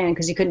to Japan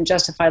because you couldn't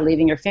justify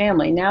leaving your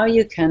family. Now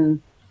you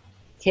can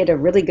hit a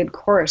really good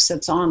course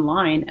that's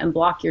online and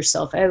block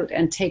yourself out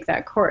and take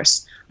that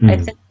course. I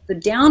think the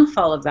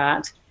downfall of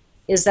that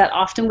is that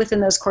often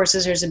within those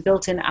courses there's a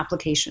built-in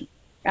application.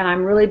 And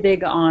I'm really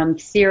big on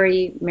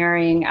theory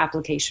marrying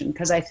application,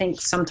 because I think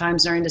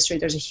sometimes in our industry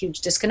there's a huge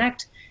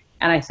disconnect,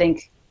 and I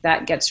think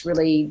that gets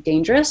really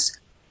dangerous.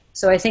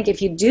 So I think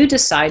if you do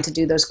decide to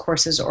do those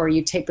courses, or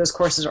you take those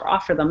courses or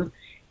offer them,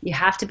 you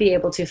have to be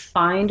able to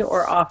find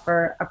or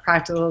offer a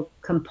practical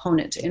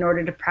component in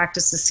order to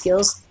practice the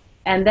skills,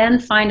 and then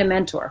find a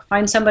mentor.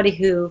 Find somebody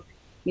who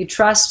you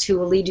trust, who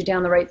will lead you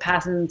down the right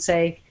path and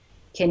say,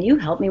 can you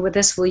help me with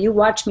this? Will you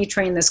watch me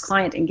train this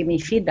client and give me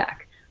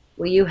feedback?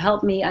 Will you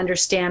help me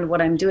understand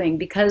what I'm doing?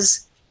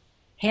 Because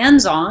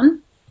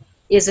hands-on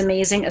is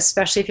amazing,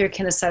 especially if you're a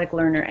kinesthetic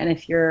learner. And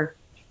if you're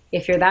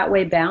that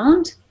way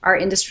bound, our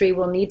industry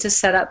will need to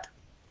set up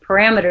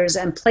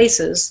parameters and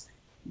places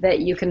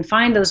that you can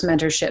find those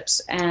mentorships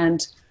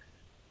and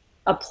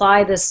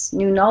apply this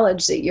new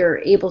knowledge that you're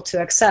able to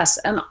access.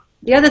 And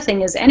the other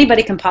thing is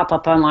anybody can pop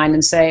up online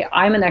and say,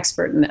 I'm an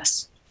expert in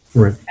this.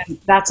 Right. And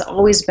that's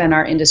always been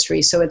our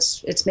industry. So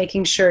it's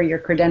making sure your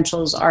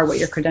credentials are what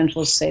your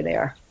credentials say they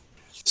are.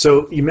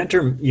 So you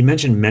mentioned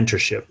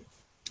mentorship.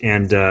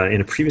 And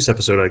in a previous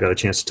episode, I got a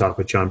chance to talk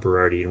with John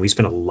Berardi, and we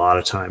spent a lot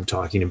of time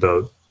talking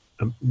about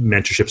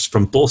mentorships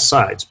from both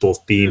sides,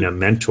 both being a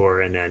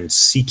mentor and then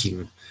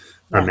seeking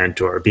a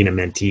mentor, being a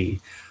mentee.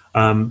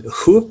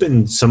 Who have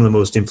been some of the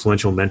most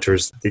influential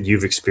mentors that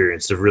you've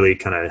experienced that really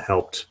kind of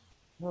helped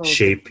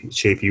shape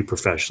you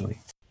professionally?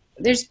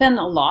 There's been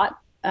a lot,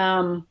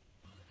 and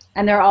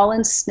they're all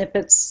in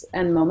snippets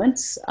and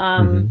moments.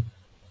 Can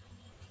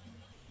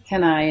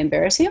I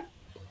embarrass you?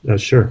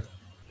 Sure.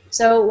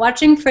 So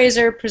watching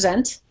Fraser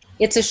present,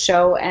 it's a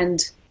show, and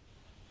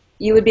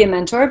you would be a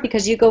mentor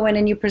because you go in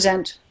and you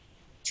present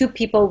to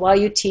people while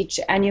you teach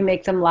and you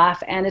make them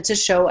laugh, and it's a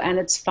show and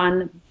it's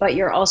fun, but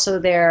you're also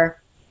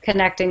there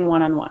connecting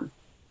one-on-one.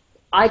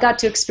 I got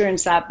to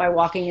experience that by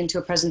walking into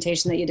a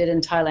presentation that you did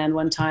in Thailand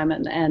one time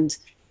and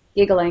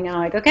giggling, and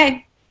I'm like,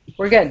 okay,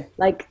 we're good.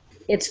 Like,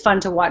 it's fun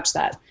to watch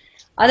that.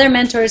 Other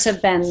mentors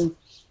have been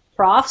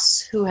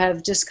profs who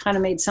have just kind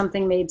of made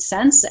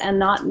sense and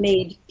not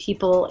made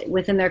people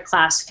within their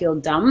class feel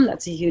dumb.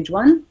 That's a huge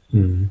one.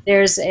 Mm-hmm.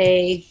 There's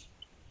a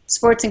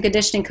sports and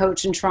conditioning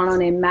coach in Toronto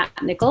named Matt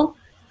Nickel,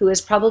 who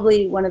is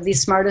probably one of the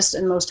smartest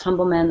and most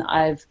humble men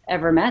I've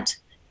ever met.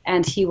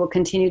 And he will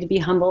continue to be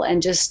humble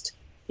and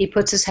he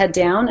puts his head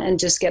down and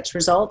just gets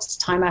results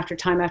time after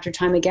time after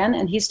time again.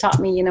 And he's taught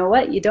me, you know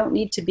what, you don't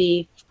need to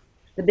be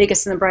the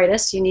biggest and the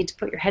brightest. You need to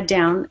put your head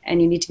down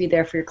and you need to be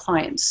there for your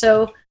clients.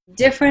 So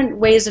different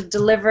ways of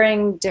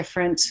delivering,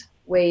 different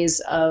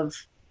ways of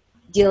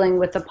dealing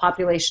with the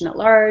population at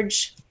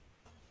large.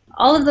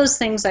 All of those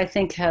things I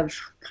think have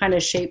kind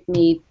of shaped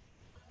me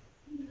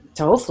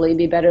to hopefully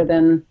be better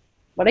than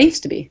what I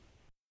used to be.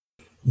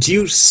 Do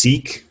you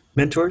seek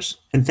mentors?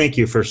 And thank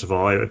you, first of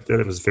all.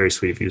 That was very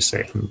sweet of you to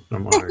say.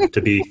 I'm honored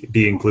to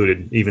be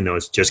included, even though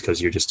it's just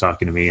because you're just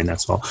talking to me and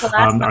that's all.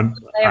 Well,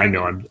 I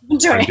know I'm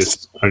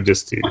just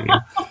teasing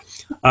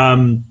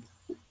you.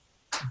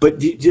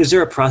 But is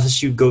there a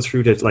process you go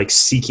through to like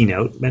seeking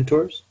out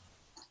mentors,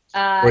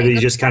 or they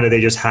just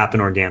happen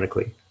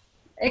organically?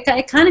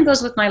 It kind of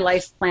goes with my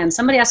life plan.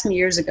 Somebody asked me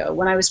years ago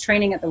when I was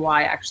training at the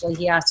Y. Actually,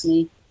 he asked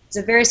me. He's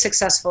a very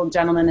successful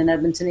gentleman in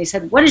Edmonton. He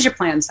said, "What is your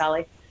plan,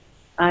 Sally?"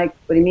 What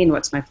do you mean,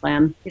 what's my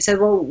plan? He said,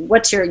 well,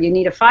 you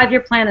need a 5-year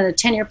plan and a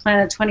 10-year plan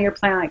and a 20-year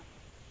plan.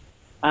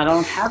 I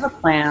don't have a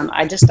plan.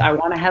 I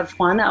want to have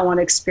fun. I want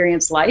to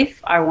experience life.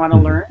 I want to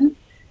learn.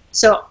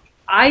 So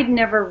I'd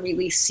never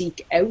really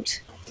seek out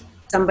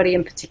somebody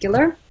in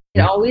particular.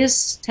 It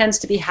always tends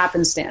to be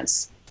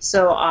happenstance.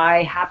 So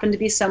I happen to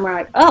be somewhere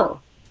like,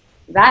 oh,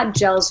 that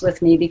gels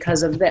with me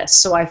because of this.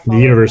 So the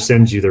universe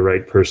sends you the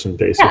right person,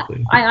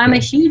 basically. Yeah, I'm a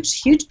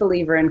huge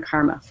believer in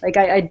karma. Like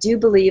I do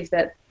believe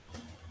that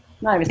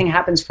not everything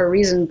happens for a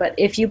reason, but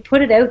if you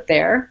put it out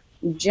there,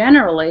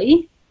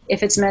 generally,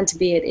 if it's meant to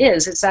be, it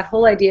is. It's that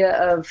whole idea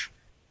of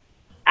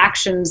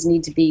actions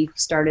need to be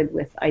started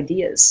with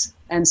ideas.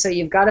 And so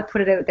you've got to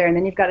put it out there, and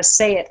then you've got to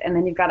say it, and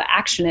then you've got to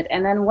action it.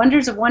 And then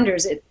wonders of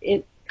wonders,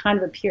 it kind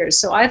of appears.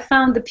 So I've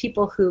found the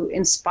people who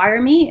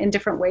inspire me in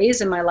different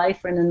ways in my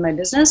life and in my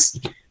business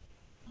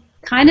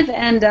kind of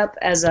end up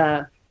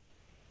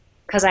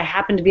because I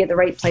happen to be at the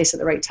right place at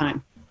the right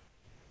time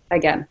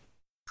again.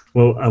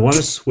 Well, I want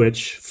to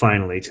switch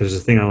finally, because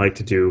there's a thing I like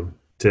to do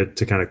to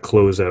kind of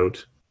close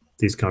out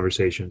these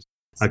conversations.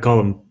 I call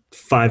them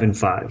 5 and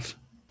 5.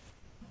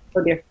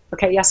 Oh dear.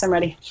 Okay. Yes, I'm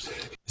ready.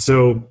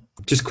 So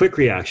just quick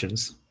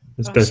reactions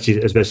as best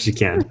as you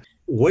can.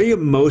 What are you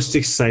most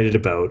excited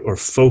about or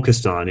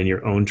focused on in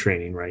your own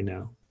training right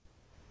now?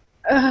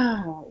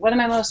 What am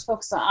I most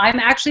focused on? I'm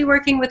actually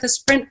working with a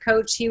sprint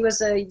coach. He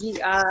was a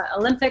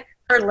Olympic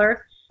hurdler,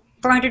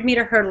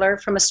 400-meter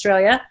hurdler from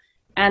Australia.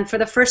 And for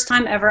the first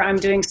time ever, I'm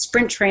doing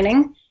sprint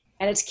training.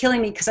 And it's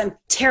killing me because I'm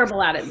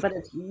terrible at it. But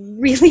it's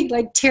really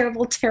like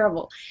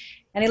terrible.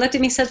 And he looked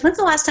at me and said, "When's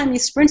the last time you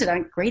sprinted?"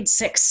 I'm grade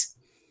 6.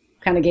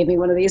 Kind of gave me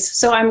one of these.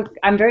 So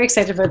I'm very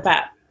excited about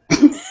that.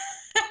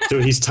 So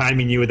he's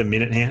timing you with a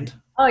minute hand?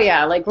 Oh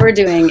yeah, like we're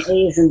doing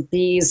A's and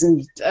B's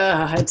and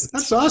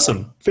that's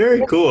awesome.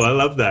 Very cool. I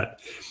love that.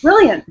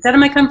 Brilliant. It's out of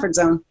my comfort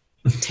zone.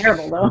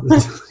 Terrible though.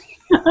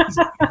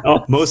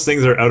 Most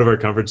things are out of our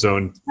comfort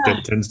zone.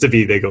 That tends to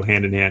be, they go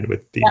hand in hand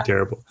with being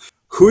terrible.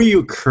 Who are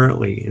you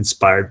currently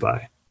inspired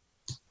by?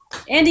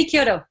 Andy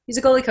Kyoto. He's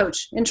a goalie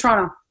coach in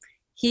Toronto.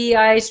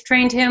 I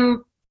trained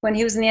him when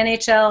he was in the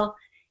NHL.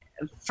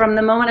 From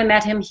the moment I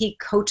met him, he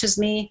coaches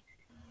me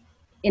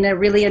in a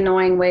really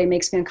annoying way,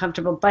 makes me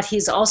uncomfortable. But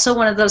he's also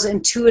one of those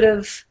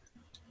intuitive,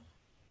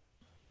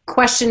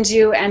 questions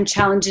you and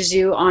challenges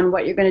you on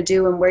what you're going to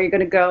do and where you're going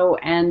to go,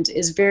 and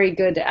is very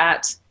good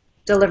at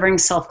delivering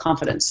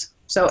self-confidence.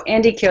 So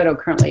Andy Kyoto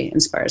currently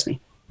inspires me.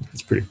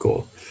 That's pretty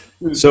cool.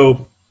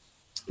 So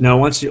now I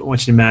want you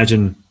to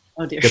imagine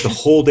you get the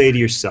whole day to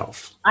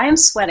yourself. I am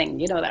sweating.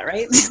 You know that,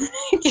 right?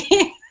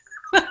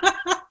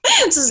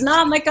 This is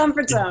not my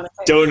comfort zone.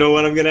 Don't know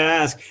what I'm going to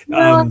ask.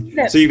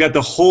 So you've got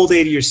the whole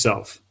day to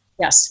yourself.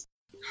 Yes.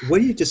 What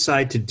do you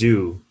decide to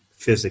do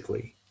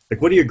physically?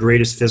 Like, what are your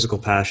greatest physical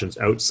passions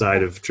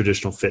outside of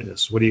traditional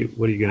fitness? What are you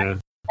going to?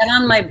 I get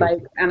on my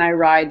bike and I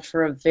ride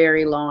for a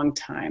very long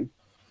time.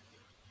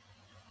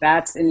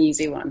 That's an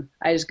easy one.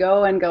 I just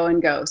go and go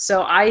and go.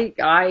 So I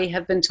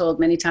have been told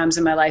many times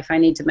in my life I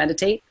need to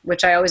meditate,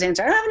 which I always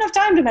answer, I don't have enough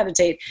time to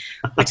meditate,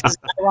 which is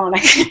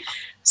ironic.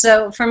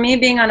 So for me,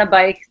 being on a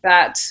bike,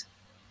 that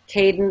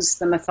cadence,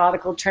 the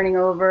methodical turning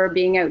over,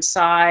 being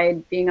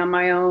outside, being on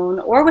my own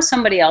or with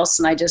somebody else,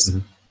 and I just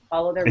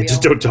follow their wheel.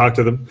 Just don't talk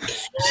to them.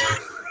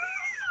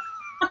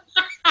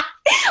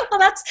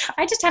 Well,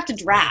 I just have to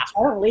draft.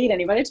 I don't lead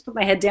anybody. I just put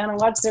my head down and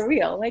watch their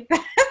wheel. Like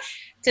that.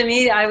 To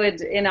me, I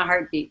would, in a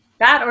heartbeat,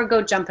 that or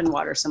go jump in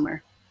water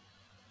somewhere.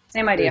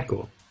 Same idea. Very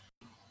cool.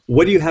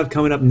 What do you have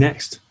coming up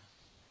next?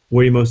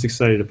 What are you most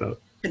excited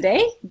about?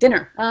 Today?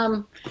 Dinner.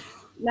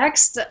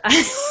 Next.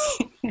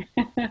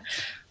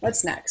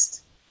 What's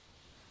next?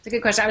 It's a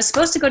good question. I was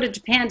supposed to go to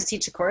Japan to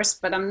teach a course,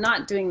 but I'm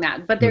not doing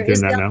that. But there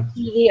is the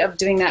opportunity of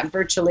doing that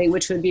virtually,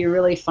 which would be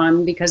really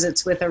fun because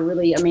it's with a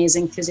really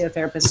amazing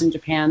physiotherapist in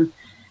Japan.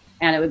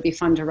 And it would be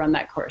fun to run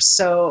that course.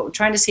 So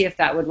trying to see if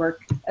that would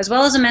work, as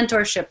well as a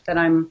mentorship that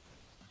I'm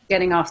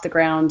getting off the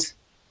ground.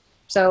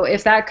 So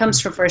if that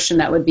comes to fruition,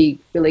 that would be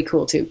really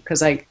cool too,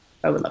 because I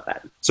would love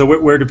that. So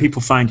where do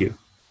people find you?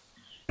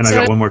 And I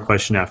got one more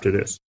question after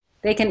this.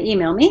 They can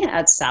email me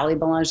at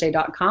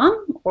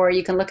sallyboulanger.com, or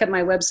you can look at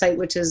my website,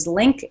 which is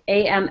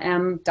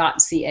linkamm.ca.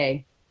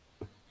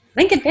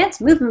 Link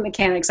Advanced Movement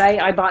Mechanics.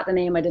 I bought the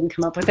name. I didn't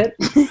come up with it.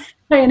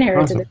 I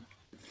inherited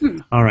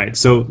it. All right.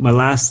 So my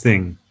last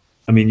thing,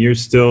 I mean, you're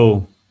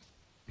still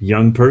a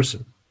young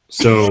person.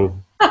 So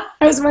I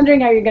was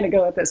wondering how you're going to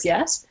go with this.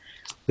 Yes.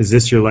 Is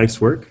this your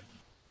life's work?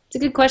 It's a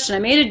good question. I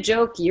made a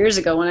joke years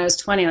ago when I was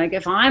 20. Like,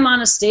 if I'm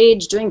on a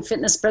stage doing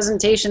fitness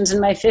presentations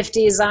in my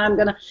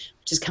 50s,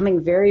 which is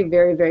coming very,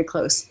 very, very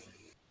close.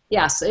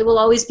 Yes, it will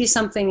always be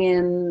something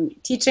in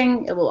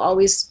teaching. It will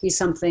always be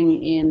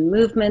something in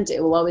movement.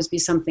 It will always be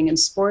something in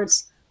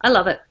sports. I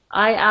love it.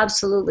 I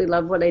absolutely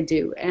love what I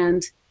do.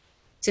 And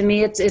to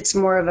me, it's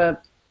more of a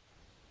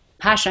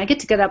passion. I get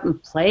to get up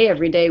and play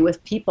every day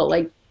with people.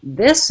 Like,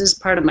 this is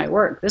part of my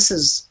work. This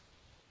is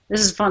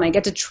fun. I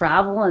get to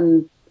travel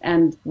and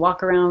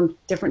walk around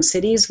different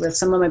cities with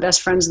some of my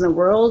best friends in the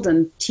world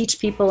and teach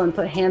people and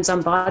put hands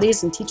on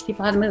bodies and teach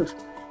people how to move.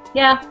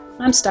 Yeah,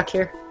 I'm stuck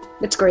here.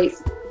 It's great.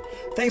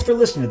 Thanks for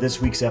listening to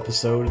this week's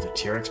episode of the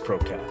TRX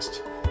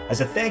Procast. As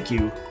a thank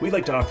you, we'd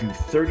like to offer you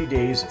 30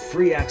 days of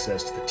free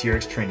access to the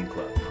TRX Training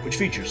Club, which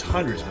features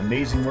hundreds of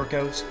amazing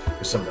workouts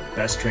with some of the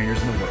best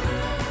trainers in the world.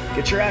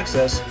 Get your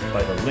access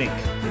by the link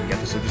in the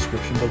episode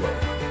description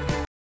below.